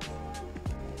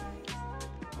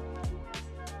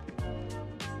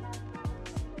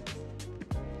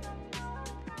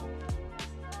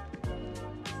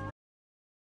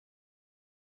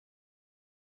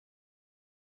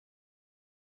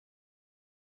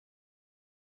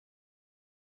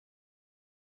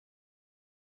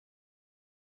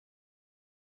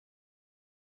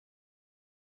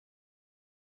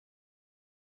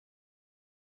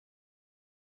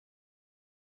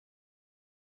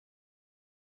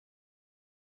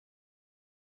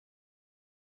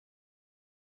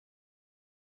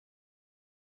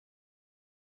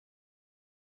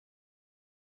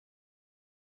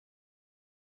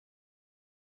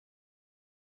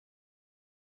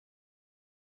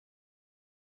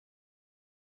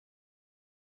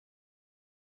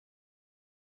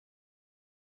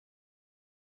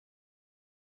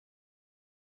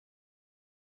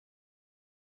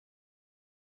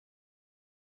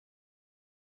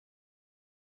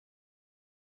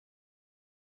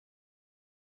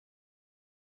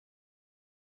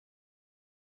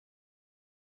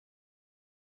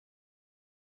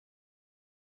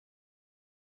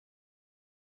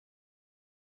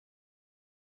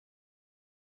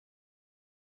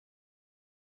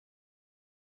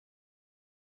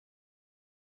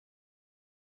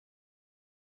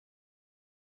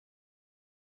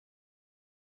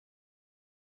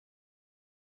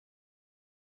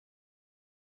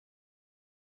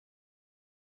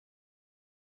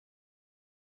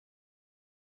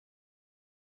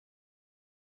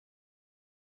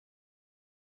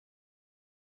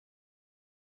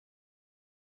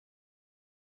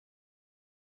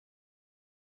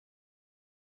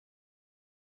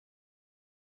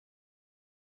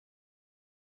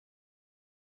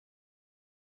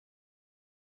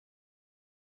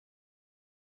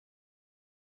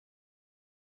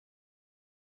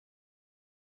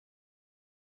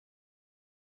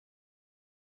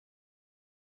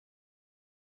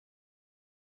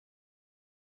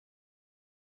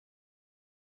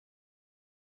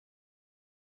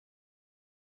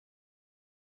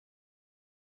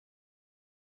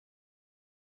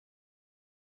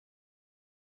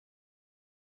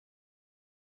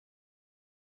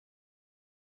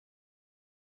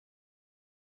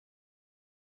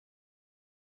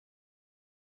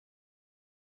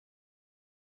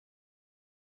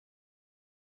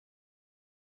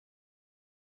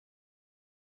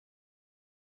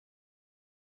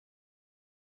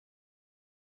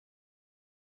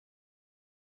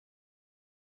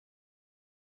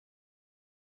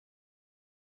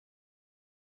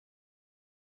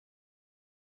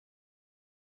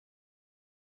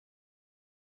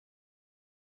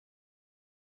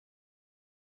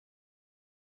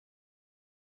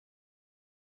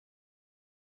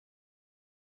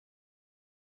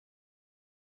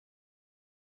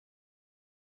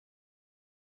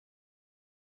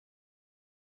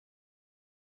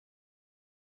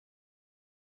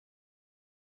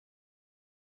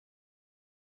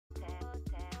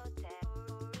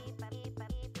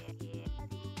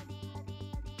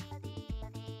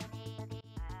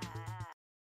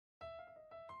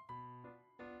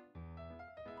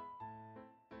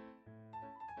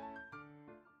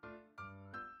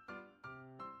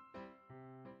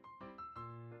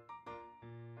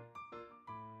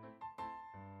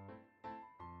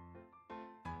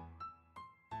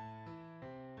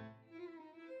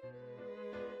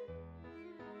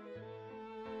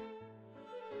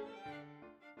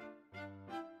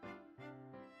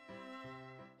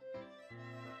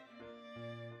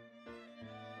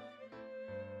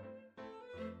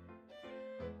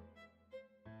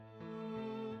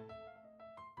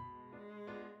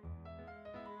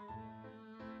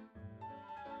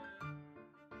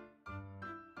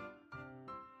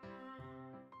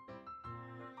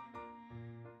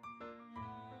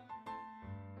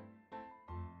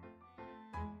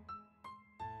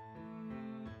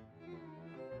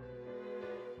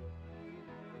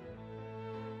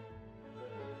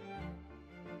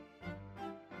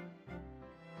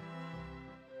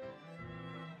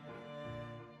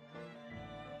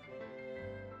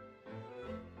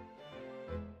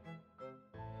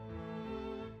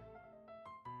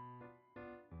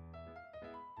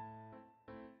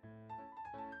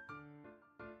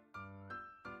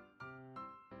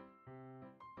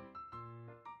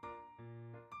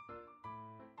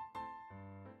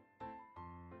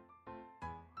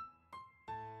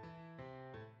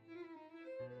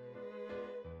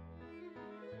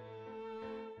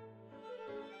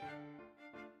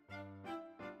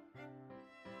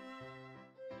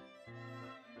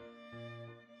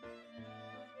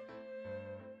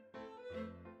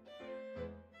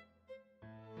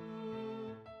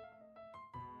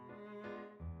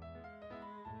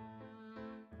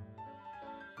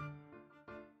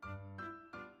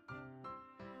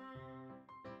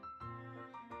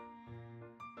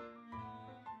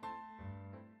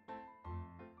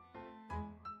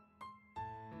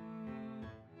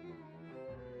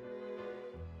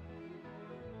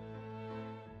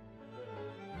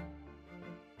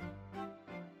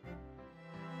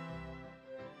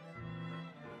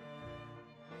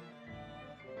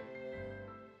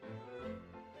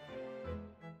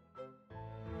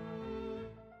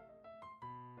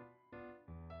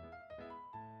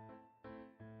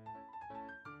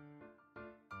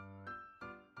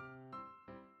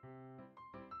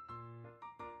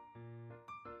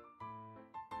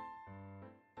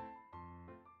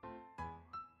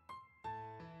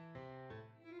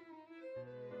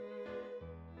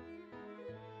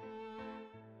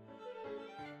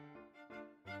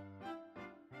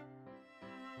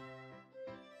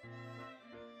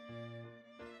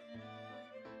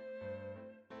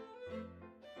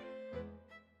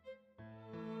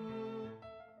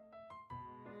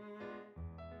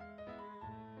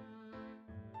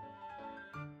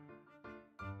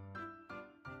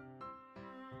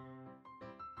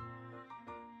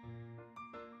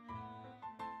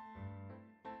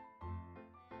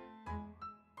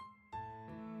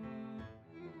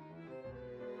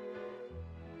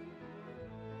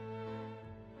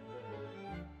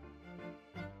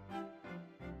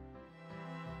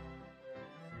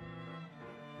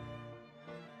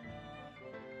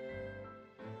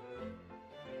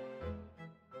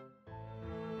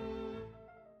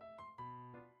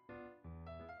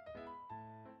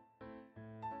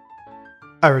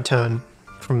 I return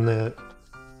from the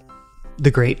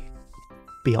great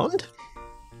beyond?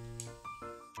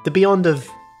 The beyond of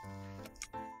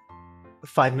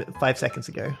 5 seconds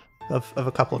ago, of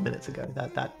a couple of minutes ago,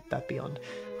 that beyond.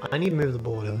 I need to move the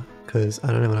border, because I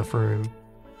don't have enough room.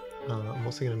 I'm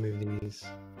also going to move these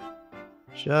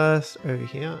just over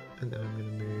here, and then I'm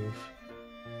going to move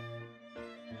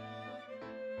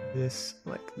this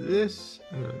like this,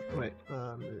 and then, wait,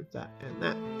 move that and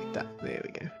that, like that. There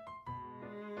we go.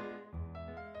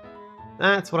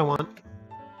 That's what I want.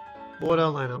 Border,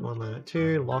 line up 1, line up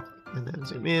 2, lock, and then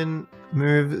zoom in,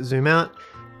 move, zoom out.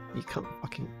 You can't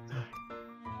fucking...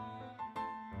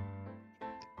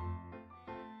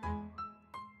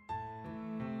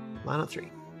 Line up 3.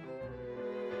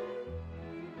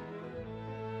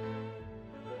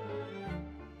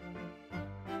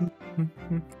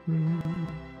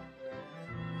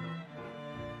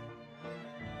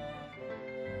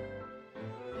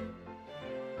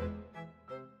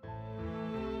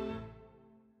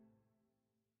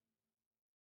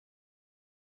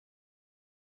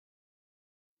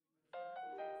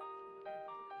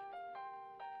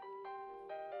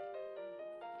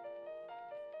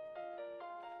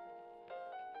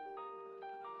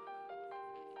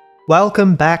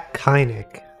 Welcome back,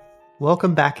 Kynic.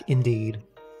 Welcome back indeed.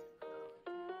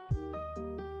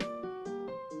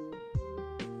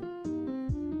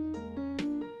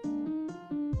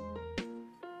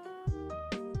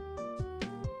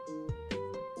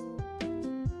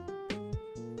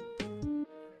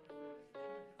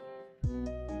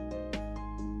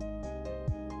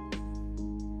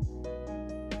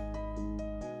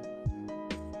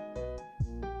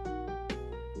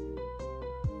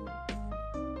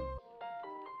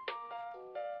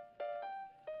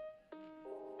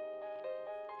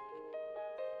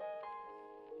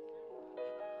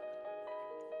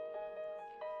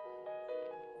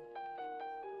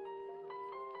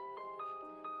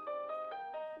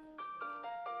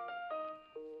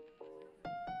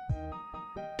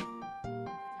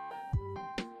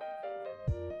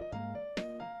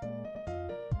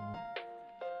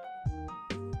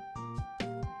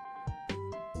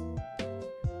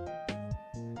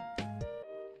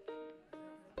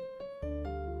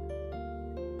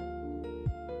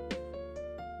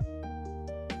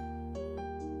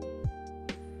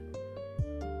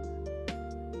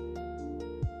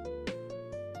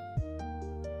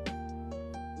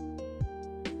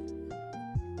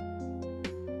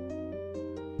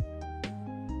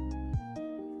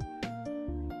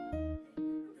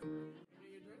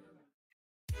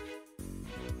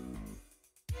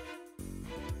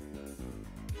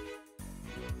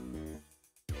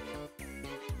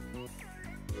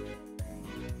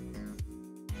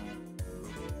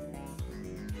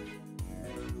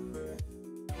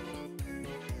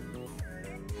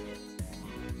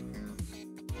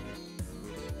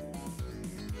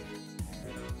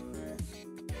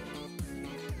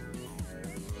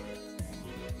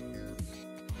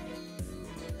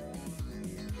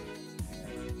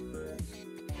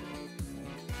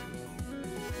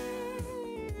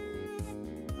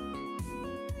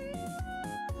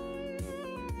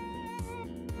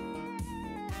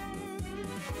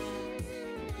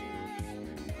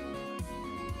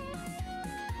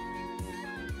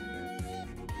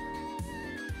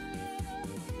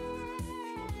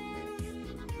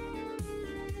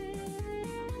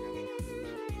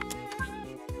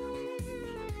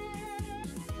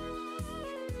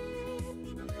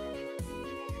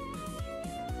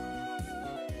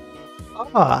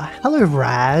 Ah, hello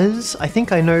Raz. I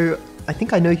think I know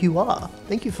who you are.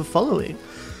 Thank you for following.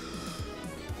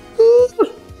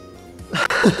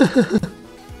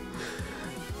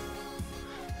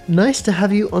 Nice to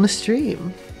have you on a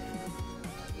stream.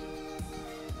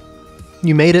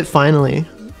 You made it finally.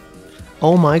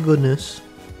 Oh my goodness.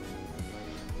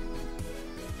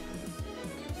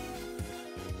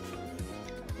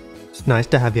 It's nice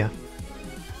to have you.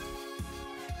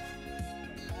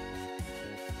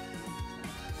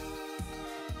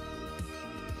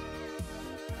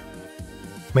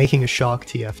 Making a Shark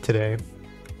TF today.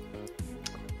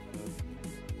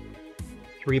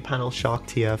 3-panel Shark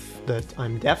TF that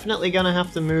I'm definitely gonna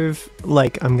have to move.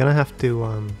 Like, I'm gonna have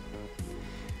to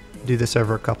do this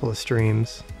over a couple of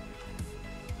streams.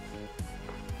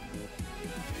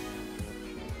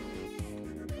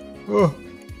 Oh.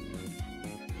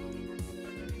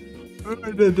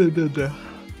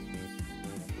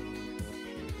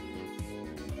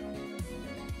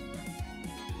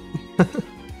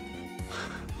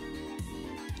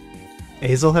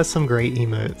 Azel has some great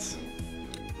emotes.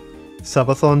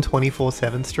 Subathon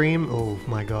 24/7 stream? Oh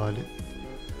my god.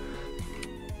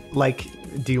 Like,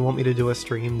 do you want me to do a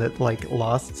stream that like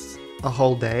lasts a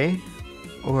whole day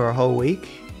or a whole week?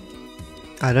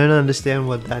 I don't understand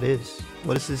what that is.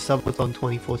 What is this subathon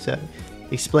 24/7?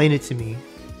 Explain it to me.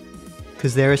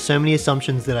 Because there are so many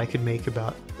assumptions that I could make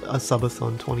about a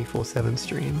subathon 24/7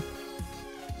 stream.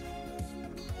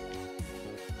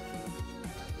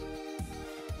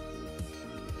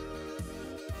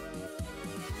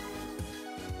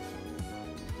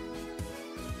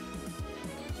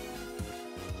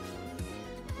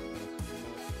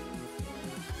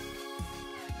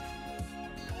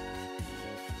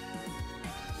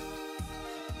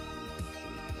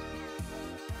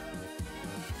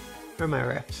 Where are my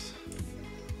refs?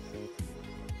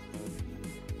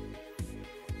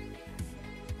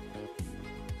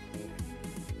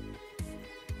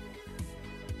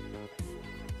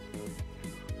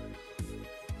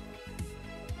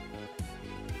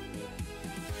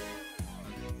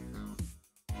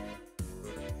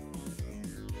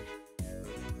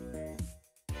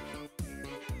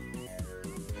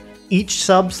 Each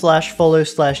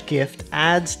sub/follow/gift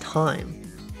adds time,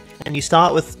 and you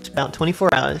start with about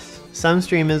 24 hours. Some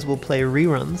streamers will play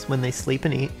reruns when they sleep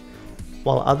and eat,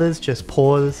 while others just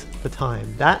pause the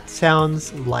time. That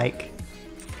sounds like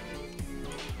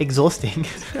exhausting.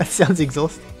 That sounds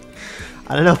exhausting.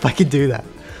 I don't know if I could do that.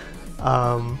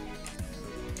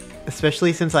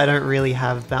 Especially since I don't really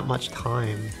have that much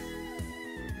time.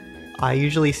 I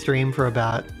usually stream for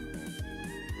about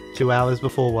 2 hours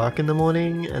before work in the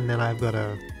morning, and then I've got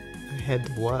to head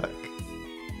to work.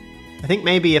 I think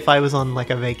maybe if I was on like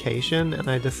a vacation and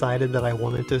I decided that I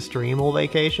wanted to stream all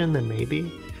vacation, then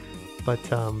maybe. But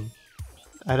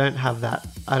I don't have that.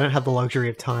 I don't have the luxury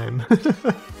of time.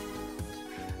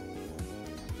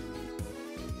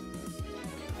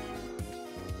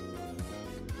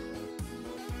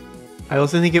 I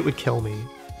also think it would kill me.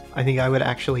 I think I would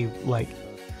actually like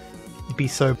be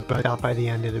so burnt out by the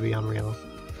end it'd be unreal.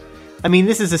 I mean,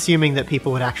 this is assuming that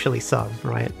people would actually sub,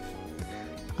 right?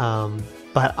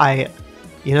 But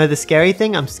you know, the scary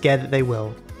thing, I'm scared that they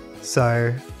will.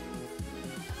 So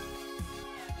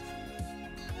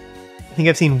I think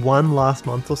I've seen one last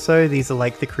month or so. These are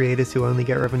like the creators who only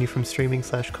get revenue from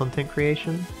streaming/content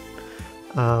creation.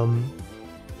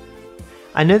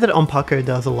 I know that Onpaco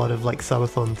does a lot of like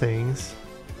subathon things.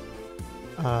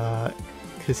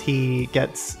 Because he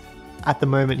gets, at the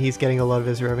moment, he's getting a lot of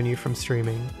his revenue from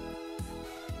streaming.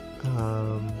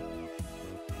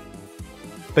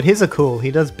 But his are cool.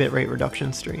 He does bitrate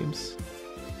reduction streams,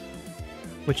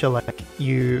 which are like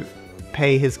you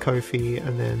pay his Ko-fi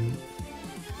and then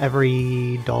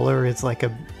every dollar is like a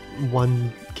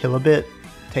 1 kilobit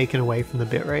taken away from the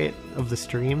bitrate of the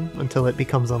stream until it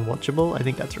becomes unwatchable. I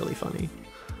think that's really funny.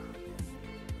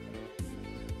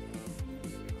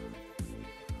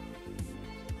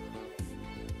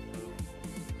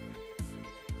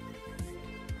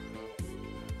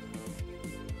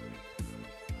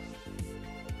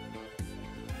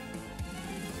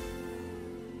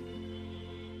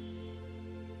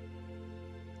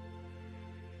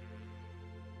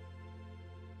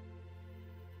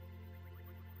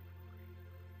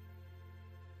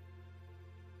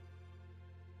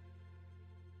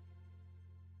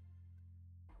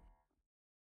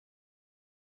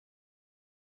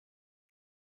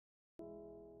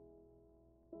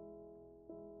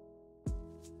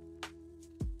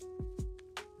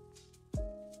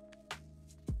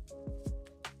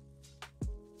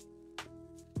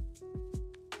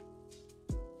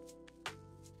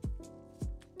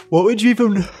 What would you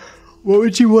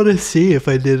want to see if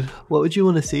I did? What would you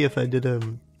want to see if I did a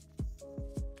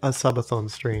subathon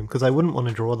stream? Because I wouldn't want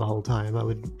to draw the whole time. I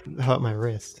would hurt my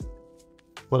wrist.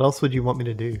 What else would you want me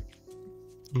to do?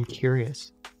 I'm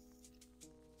curious.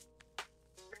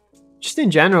 Just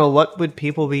in general, what would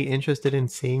people be interested in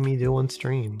seeing me do on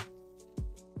stream?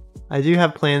 I do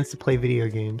have plans to play video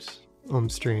games on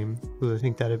stream, because I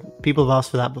think that people have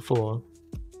asked for that before.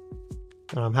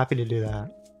 And I'm happy to do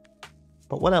that.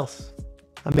 But what else?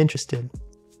 I'm interested.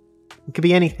 It could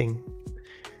be anything.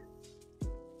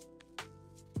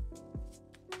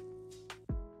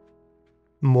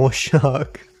 More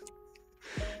Shark.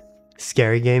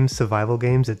 Scary games, survival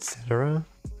games, etc.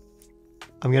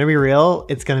 I'm gonna be real,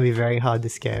 it's gonna be very hard to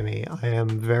scare me. I am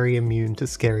very immune to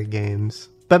scary games.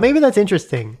 But maybe that's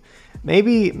interesting.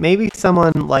 Maybe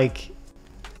someone like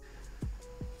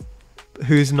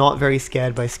who's not very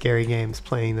scared by scary games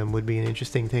playing them would be an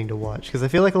interesting thing to watch, because I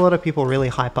feel like a lot of people really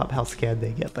hype up how scared they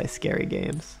get by scary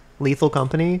games. Lethal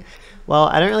Company, well,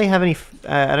 I don't really have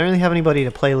anybody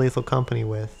to play Lethal Company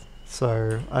with,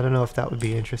 so I don't know if that would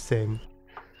be interesting.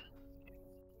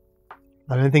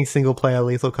 I don't think single player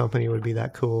Lethal Company would be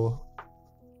that cool.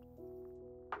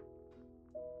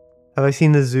 Have I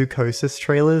seen the Zoocosis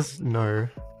trailers? No.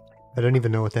 I don't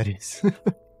even know what that is.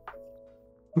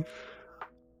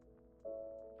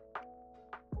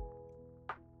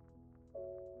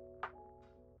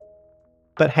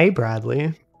 But hey,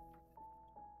 Bradley.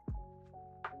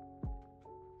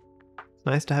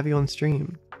 Nice to have you on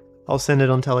stream. I'll send it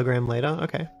on Telegram later.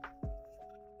 Okay.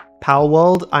 Power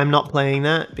World, I'm not playing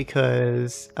that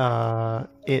because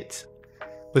it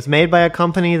was made by a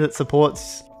company that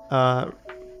supports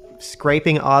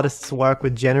scraping artists' work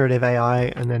with generative AI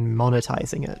and then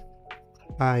monetizing it.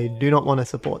 I do not want to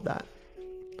support that.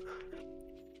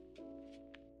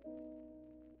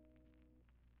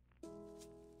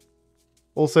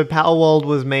 Also, Power World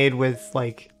was made with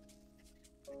like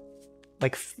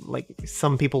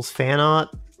some people's fan art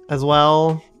as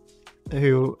well,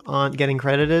 who aren't getting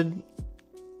credited.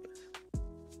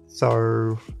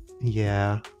 So,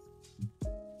 yeah.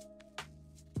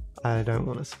 I don't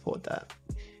want to support that.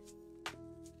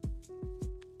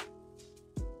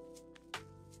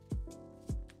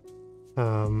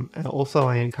 And also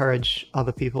I encourage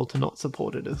other people to not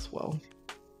support it as well.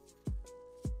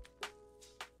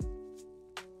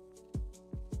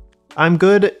 I'm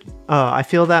good. I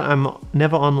feel that I'm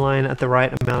never online at the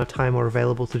right amount of time or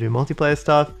available to do multiplayer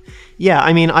stuff. Yeah,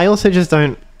 I mean, I also just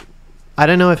don't... I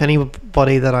don't know if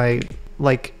anybody that I,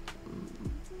 like...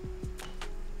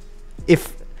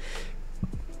 If...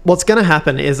 What's gonna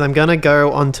happen is I'm gonna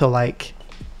go onto, like,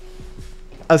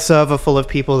 a server full of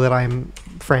people that I'm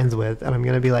friends with, and I'm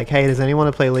gonna be like, hey, does anyone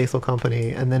want to play Lethal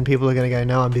Company? And then people are gonna go,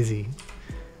 no, I'm busy.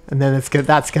 And then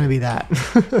that's gonna be that.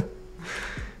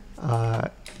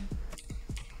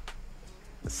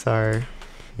 So,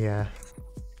 yeah.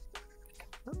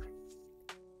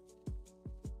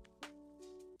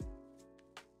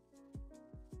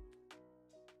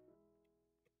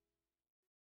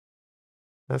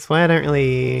 That's why I don't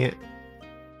really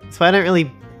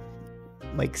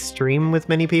like stream with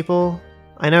many people.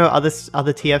 I know other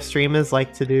TF streamers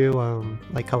like to do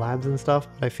like collabs and stuff,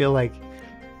 but I feel like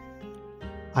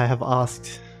I have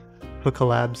asked for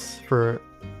collabs for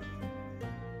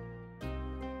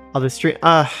other stream.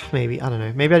 Maybe, I don't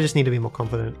know. Maybe I just need to be more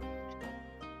confident.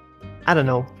 I don't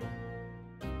know.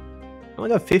 I only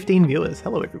got 15 viewers.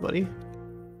 Hello, everybody.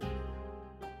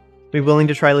 Be willing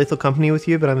to try Lethal Company with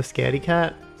you, but I'm a scaredy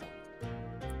cat.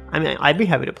 I mean, I'd be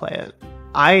happy to play it.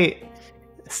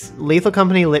 Lethal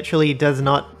Company literally does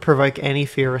not provoke any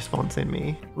fear response in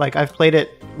me. Like, I've played it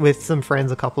with some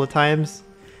friends a couple of times.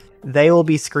 They will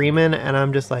be screaming, and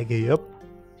I'm just like, yep.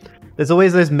 There's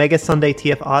always those Mega Sunday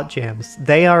TF art jams.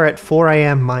 They are at 4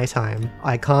 AM my time.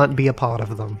 I can't be a part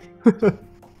of them.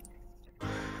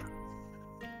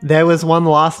 There was one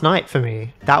last night for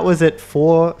me. That was at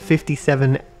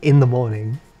 4:57 in the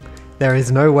morning. There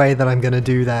is no way that I'm going to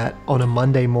do that on a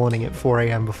Monday morning at 4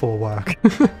 AM before work.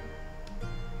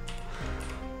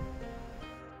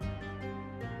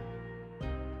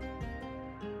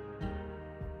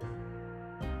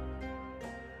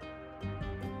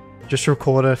 Just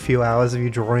record a few hours of you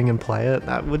drawing and play it?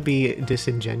 That would be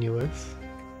disingenuous.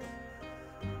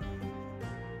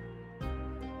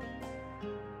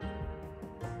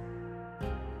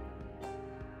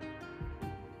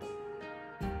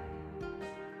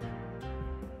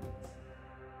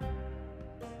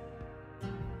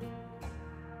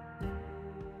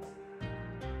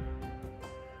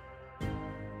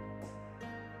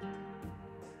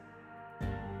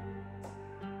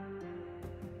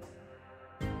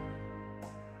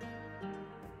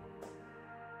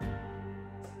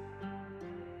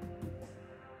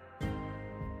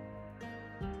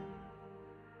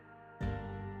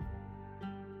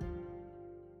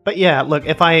 But yeah, look,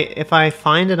 if I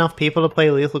find enough people to play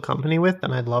Lethal Company with,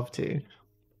 then I'd love to.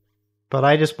 But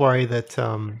I just worry that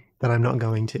that I'm not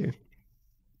going to.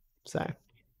 So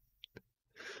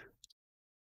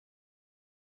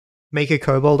make a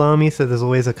Kobold army so there's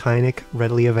always a Kynic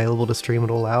readily available to stream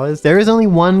at all hours. There is only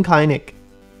one Kynic.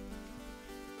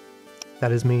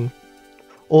 That is me.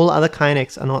 All other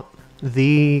Kynics are not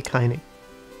the Kynic.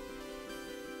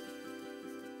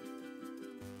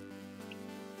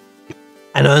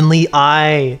 And only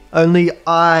I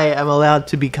am allowed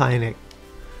to be Kynic.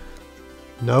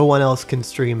 No one else can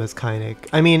stream as Kynic.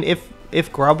 I mean,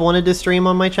 if Grub wanted to stream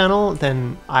on my channel,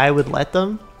 then I would let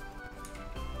them.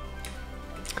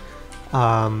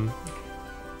 But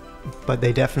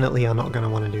they definitely are not going to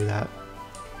want to do that.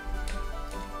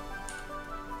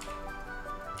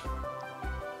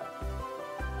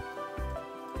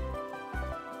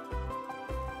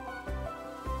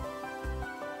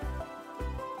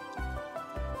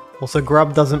 Also,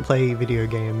 Grub doesn't play video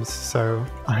games, so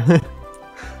I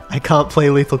can't play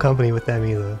Lethal Company with them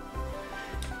either.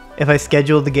 if I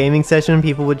scheduled the gaming session,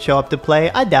 people would show up to play.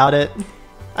 I doubt it.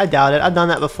 I doubt it. I've done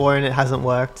that before and it hasn't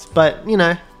worked. But, you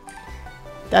know,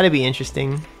 that'd be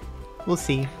interesting. We'll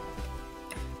see.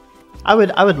 I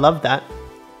would love that.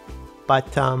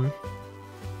 But,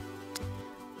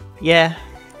 yeah,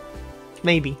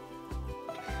 maybe.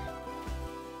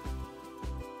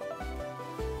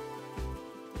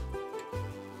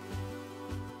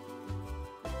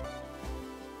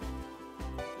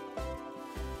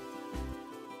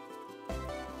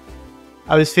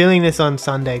 I was feeling this on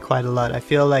Sunday quite a lot. I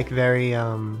feel like very,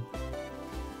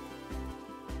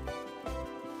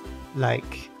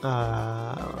 like,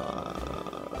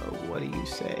 what do you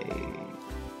say?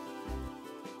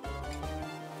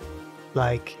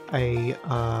 Like, I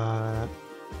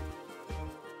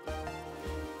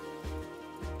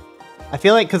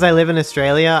feel like because I live in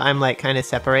Australia, I'm like kind of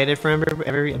separated from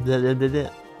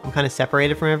I'm kind of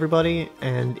separated from everybody,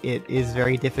 and it is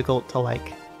very difficult to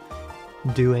like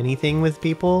do anything with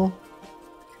people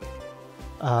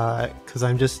because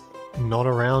I'm just not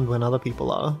around when other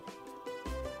people are.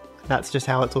 That's just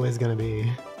how it's always going to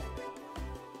be.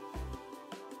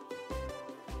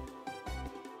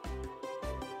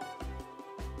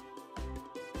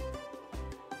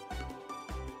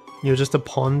 You're just a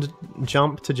pond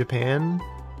jump to Japan?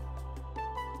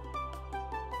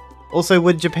 Also,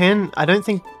 would Japan... I don't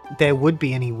think there would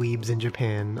be any weebs in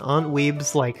Japan. Aren't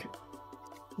weebs like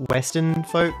Western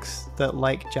folks that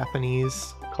like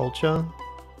Japanese culture?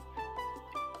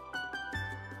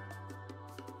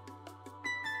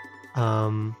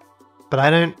 But I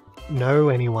don't know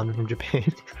anyone from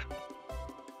Japan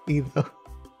either.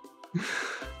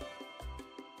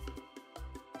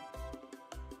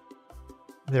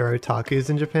 There are otakus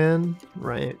in Japan?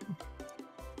 Right.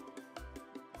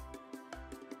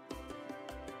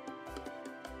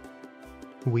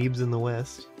 Weebs in the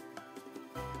West.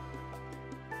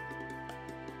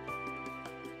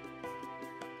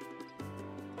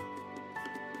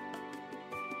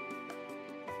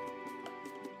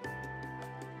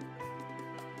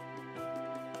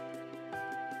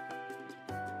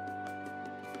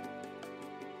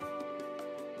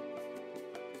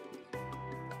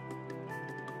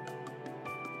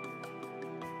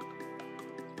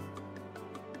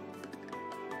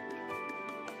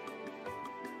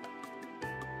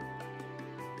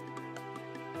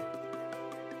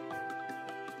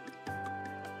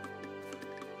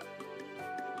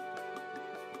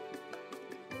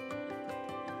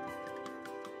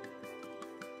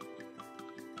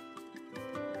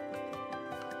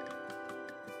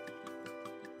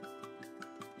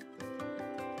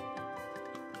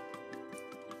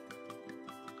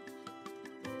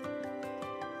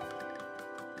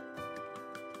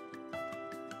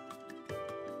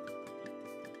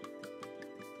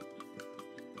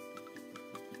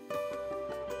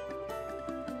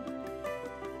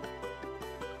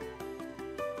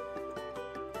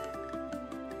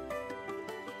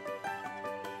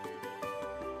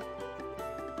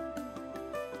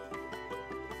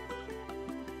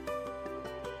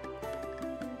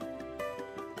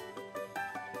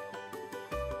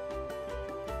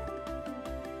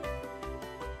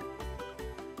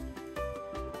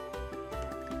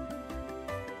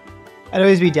 I'd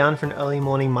always be down for an early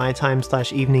morning my time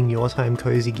 / evening your time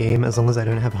cozy game as long as I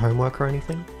don't have homework or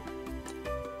anything.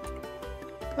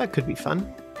 That could be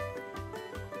fun.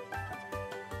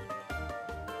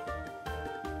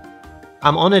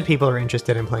 I'm honored people are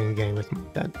interested in playing a game with me.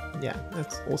 Yeah,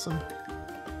 that's awesome.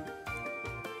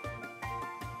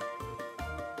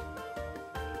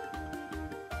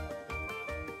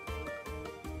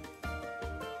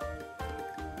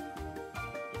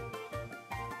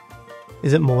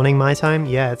 Is it morning my time?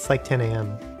 Yeah, it's like 10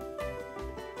 AM.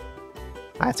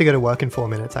 I have to go to work in 4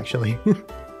 minutes, actually.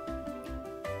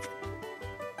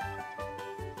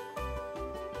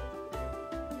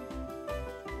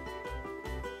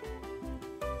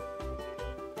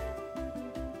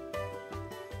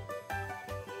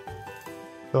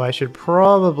 So I should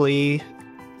probably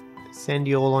send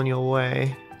you all on your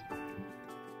way.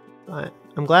 But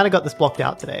I'm glad I got this blocked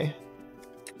out today.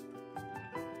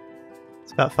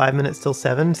 It's about 5 minutes till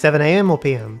 7. 7 AM or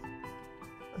PM?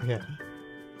 Okay.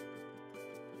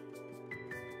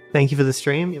 Thank you for the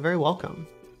stream. You're very welcome.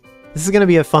 This is going to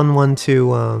be a fun one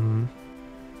to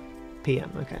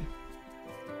PM. Okay.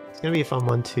 It's going to be a fun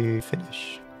one to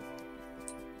finish.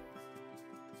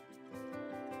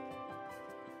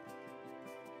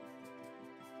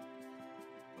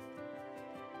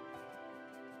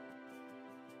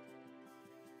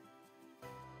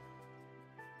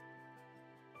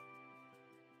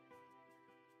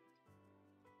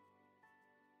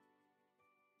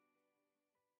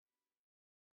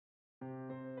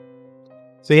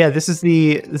 So yeah, this is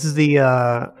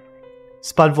the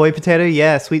Spud Void Potato.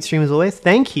 Yeah, sweet stream as always.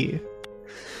 Thank you.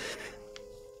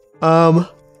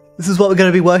 This is what we're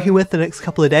going to be working with the next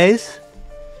couple of days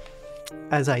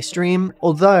as I stream.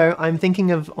 Although I'm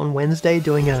thinking of on Wednesday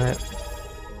doing a.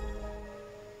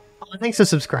 Oh, thanks for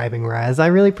subscribing, Raz. I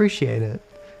really appreciate it.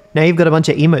 Now you've got a bunch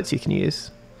of emotes you can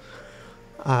use.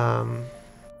 Yeah,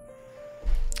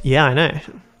 I know.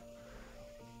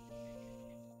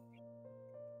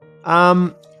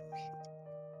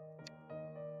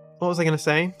 What was I going to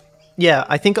say? Yeah,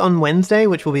 I think on Wednesday,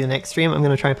 which will be the next stream, I'm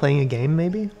going to try playing a game,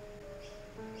 maybe.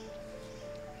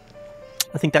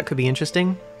 I think that could be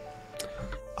interesting.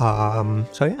 So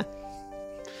yeah.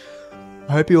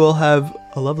 I hope you all have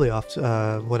a lovely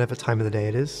whatever time of the day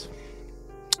it is.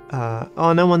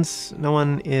 Oh, no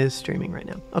one is streaming right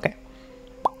now. Okay.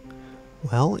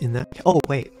 Well, in that... Oh,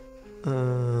 wait.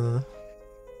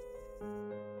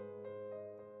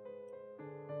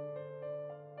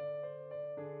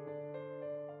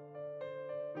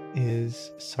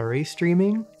 Is Surrey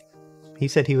streaming? He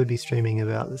said he would be streaming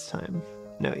about this time.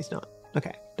 No, he's not.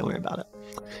 Okay, don't worry about it.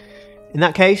 In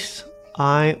that case,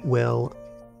 I will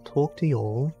talk to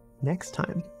y'all next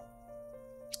time.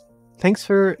 Thanks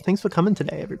for coming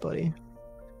today, everybody.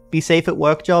 Be safe at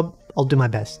work, job. I'll do my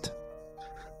best.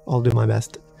 I'll do my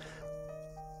best.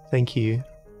 Thank you.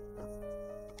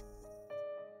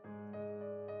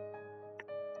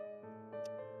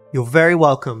 You're very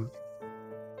welcome.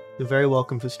 You're very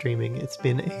welcome for streaming. It's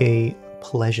been a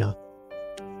pleasure.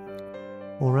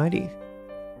 Alrighty.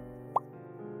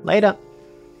 Later.